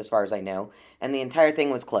lawsuit as far as I know, and the entire thing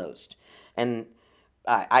was closed. And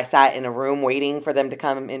I sat in a room waiting for them to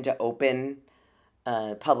come into open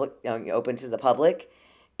to the public.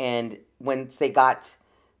 And once they got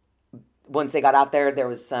out there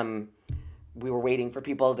was we were waiting for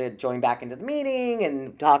people to join back into the meeting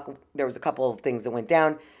and talk. There was a couple of things that went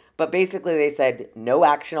down, but basically they said no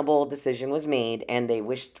actionable decision was made, and they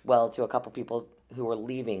wished well to a couple people who were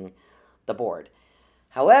leaving the board.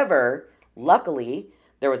 However, luckily,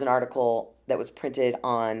 there was an article that was printed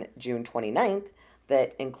on June 29th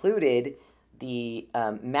that included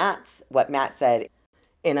what Matt said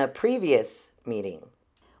in a previous meeting,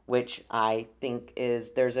 which I think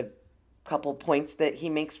there's a couple points that he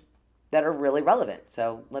makes that are really relevant.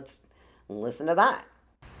 So let's listen to that.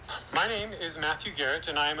 My name is Matthew Garrett,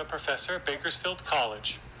 and I am a professor at Bakersfield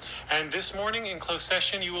College. And this morning in closed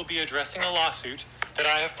session, you will be addressing a lawsuit that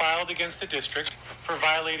I have filed against the district for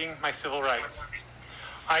violating my civil rights.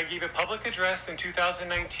 I gave a public address in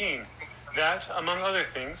 2019 that, among other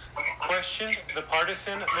things, questioned the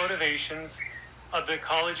partisan motivations of the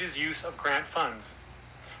college's use of grant funds.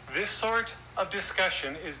 This sort of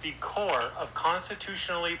discussion is the core of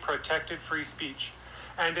constitutionally protected free speech,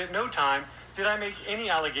 and at no time did I make any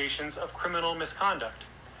allegations of criminal misconduct.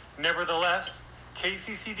 Nevertheless,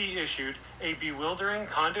 KCCD issued a bewildering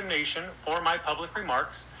condemnation for my public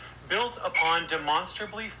remarks, built upon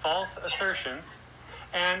demonstrably false assertions,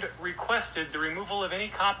 and requested the removal of any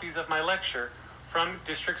copies of my lecture from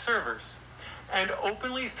district servers, and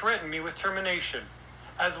openly threatened me with termination,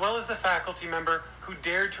 as well as the faculty member who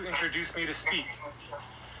dared to introduce me to speak.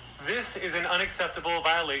 This is an unacceptable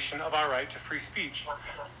violation of our right to free speech.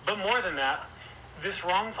 But more than that, this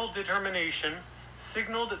wrongful determination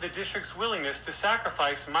signaled the district's willingness to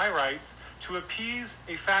sacrifice my rights to appease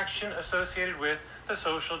a faction associated with the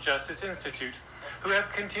Social Justice Institute, who have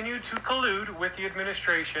continued to collude with the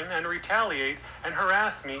administration and retaliate and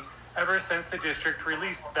harass me ever since the district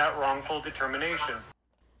released that wrongful determination.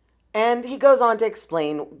 And he goes on to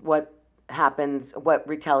explain what what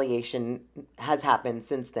retaliation has happened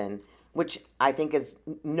since then, which I think is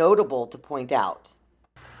notable to point out.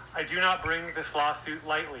 I do not bring this lawsuit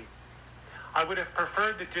lightly. I would have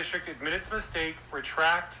preferred the district admit its mistake,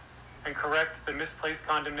 retract, and correct the misplaced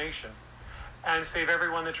condemnation, and save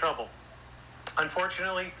everyone the trouble.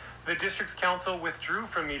 Unfortunately, the district's counsel withdrew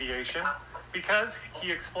from mediation because,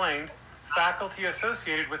 he explained, faculty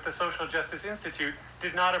associated with the Social Justice Institute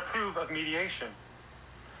did not approve of mediation.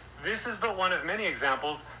 This is but one of many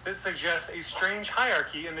examples that suggest a strange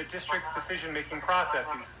hierarchy in the district's decision-making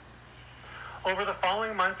processes. Over the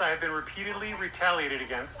following months, I have been repeatedly retaliated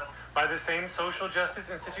against by the same Social Justice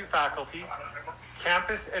Institute faculty,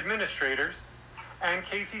 campus administrators, and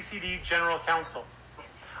KCCD General Counsel.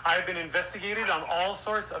 I have been investigated on all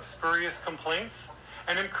sorts of spurious complaints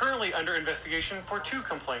and am currently under investigation for 2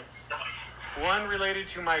 complaints. One related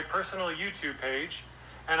to my personal YouTube page,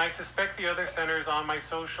 and I suspect the other centers on my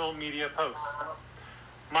social media posts.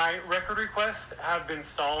 My record requests have been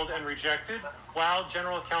stalled and rejected, while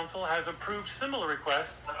General Counsel has approved similar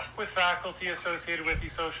requests with faculty associated with the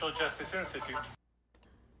Social Justice Institute.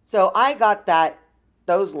 So I got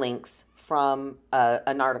those links from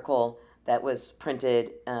an article that was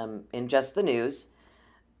printed in Just the News.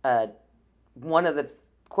 One of the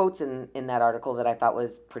quotes in that article that I thought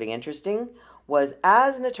was pretty interesting was,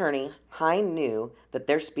 as an attorney, Hine knew that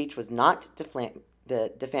their speech was not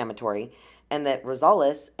defamatory and that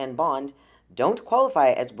Rosales and Bond don't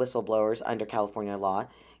qualify as whistleblowers under California law,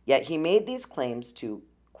 yet he made these claims to,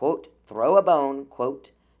 quote, throw a bone,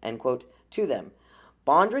 quote, end quote, to them.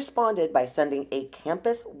 Bond responded by sending a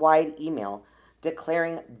campus-wide email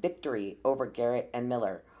declaring victory over Garrett and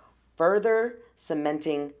Miller, further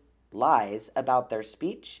cementing lies about their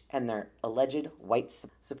speech and their alleged white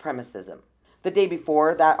supremacism. The day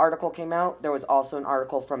before that article came out, there was also an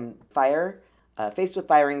article from Fire, faced with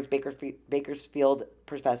firings, Bakersfield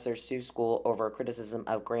professor sues school over criticism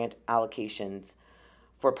of grant allocations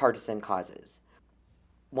for partisan causes.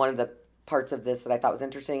 One of the parts of this that I thought was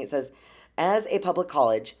interesting, it says, as a public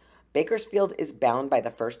college, Bakersfield is bound by the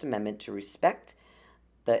First Amendment to respect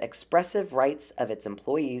the expressive rights of its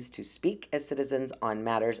employees to speak as citizens on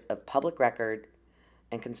matters of public record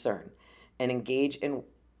and concern, and engage in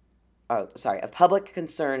of public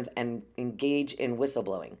concerns and engage in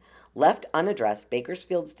whistleblowing. Left unaddressed,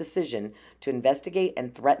 Bakersfield's decision to investigate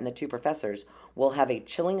and threaten the 2 professors will have a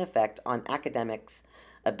chilling effect on academics'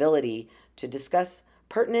 ability to discuss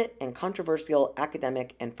pertinent and controversial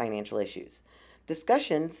academic and financial issues.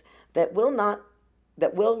 Discussions that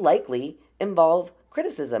will likely involve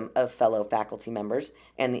criticism of fellow faculty members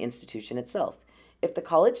and the institution itself. If the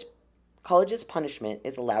college's punishment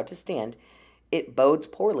is allowed to stand, it bodes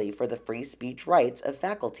poorly for the free speech rights of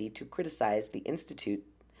faculty to criticize the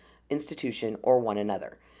institution or one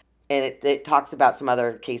another. And it talks about some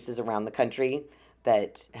other cases around the country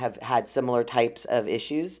that have had similar types of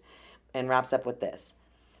issues, and wraps up with this.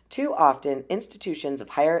 Too often, institutions of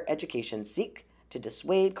higher education seek to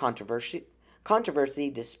dissuade controversy,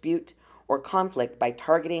 dispute, or conflict by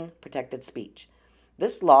targeting protected speech.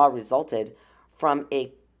 This law resulted from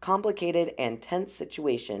a complicated and tense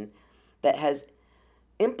situation that has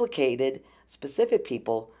implicated specific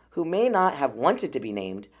people who may not have wanted to be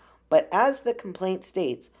named, but as the complaint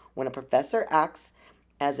states, when a professor acts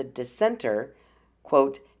as a dissenter,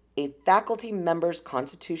 quote, a faculty member's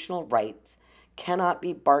constitutional rights cannot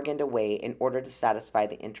be bargained away in order to satisfy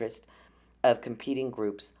the interest of competing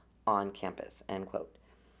groups on campus, end quote.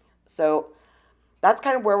 So that's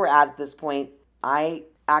kind of where we're at this point. I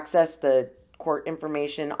access the court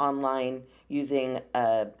information online using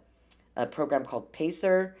a program called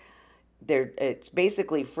Pacer. It's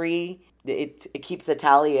basically free. It keeps a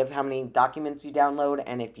tally of how many documents you download,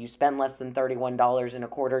 and if you spend less than $31 in a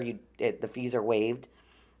quarter, the fees are waived.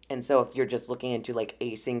 And so if you're just looking into like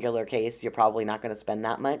a singular case, you're probably not going to spend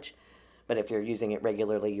that much. But if you're using it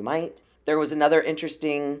regularly, you might. There was another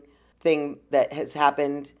interesting thing that has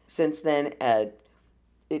happened since then.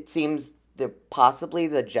 It seems that possibly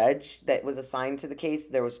the judge that was assigned to the case,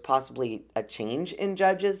 there was possibly a change in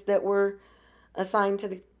judges that were assigned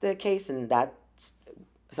to the case, and that's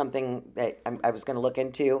something that I was going to look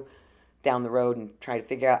into down the road and try to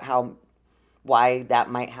figure out why that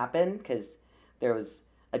might happen, because there was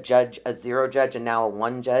a 0 judge and now a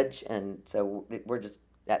 1 judge, and so we're just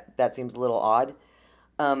that seems a little odd.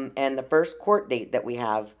 And the first court date that we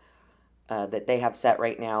have that they have set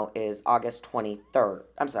right now is August 23rd.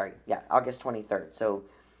 August 23rd. So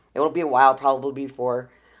it will be a while probably before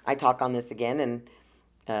I talk on this again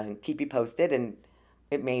and keep you posted. And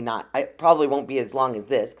it probably won't be as long as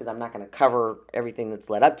this because I'm not going to cover everything that's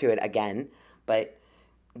led up to it again. But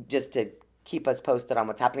just to keep us posted on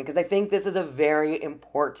what's happening, because I think this is a very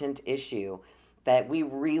important issue that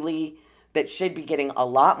that should be getting a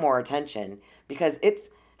lot more attention, because it's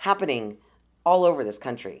happening all over this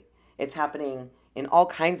country. It's happening in all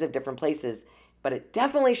kinds of different places, but it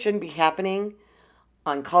definitely shouldn't be happening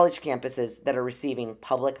on college campuses that are receiving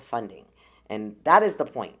public funding. And that is the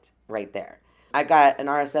point right there. I got an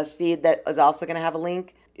RSS feed that is also going to have a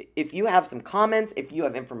link. If you have some comments, if you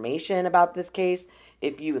have information about this case,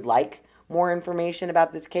 if you would like more information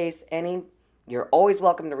about this case, you're always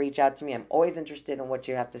welcome to reach out to me. I'm always interested in what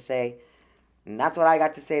you have to say. And that's what I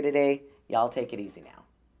got to say today. Y'all take it easy now.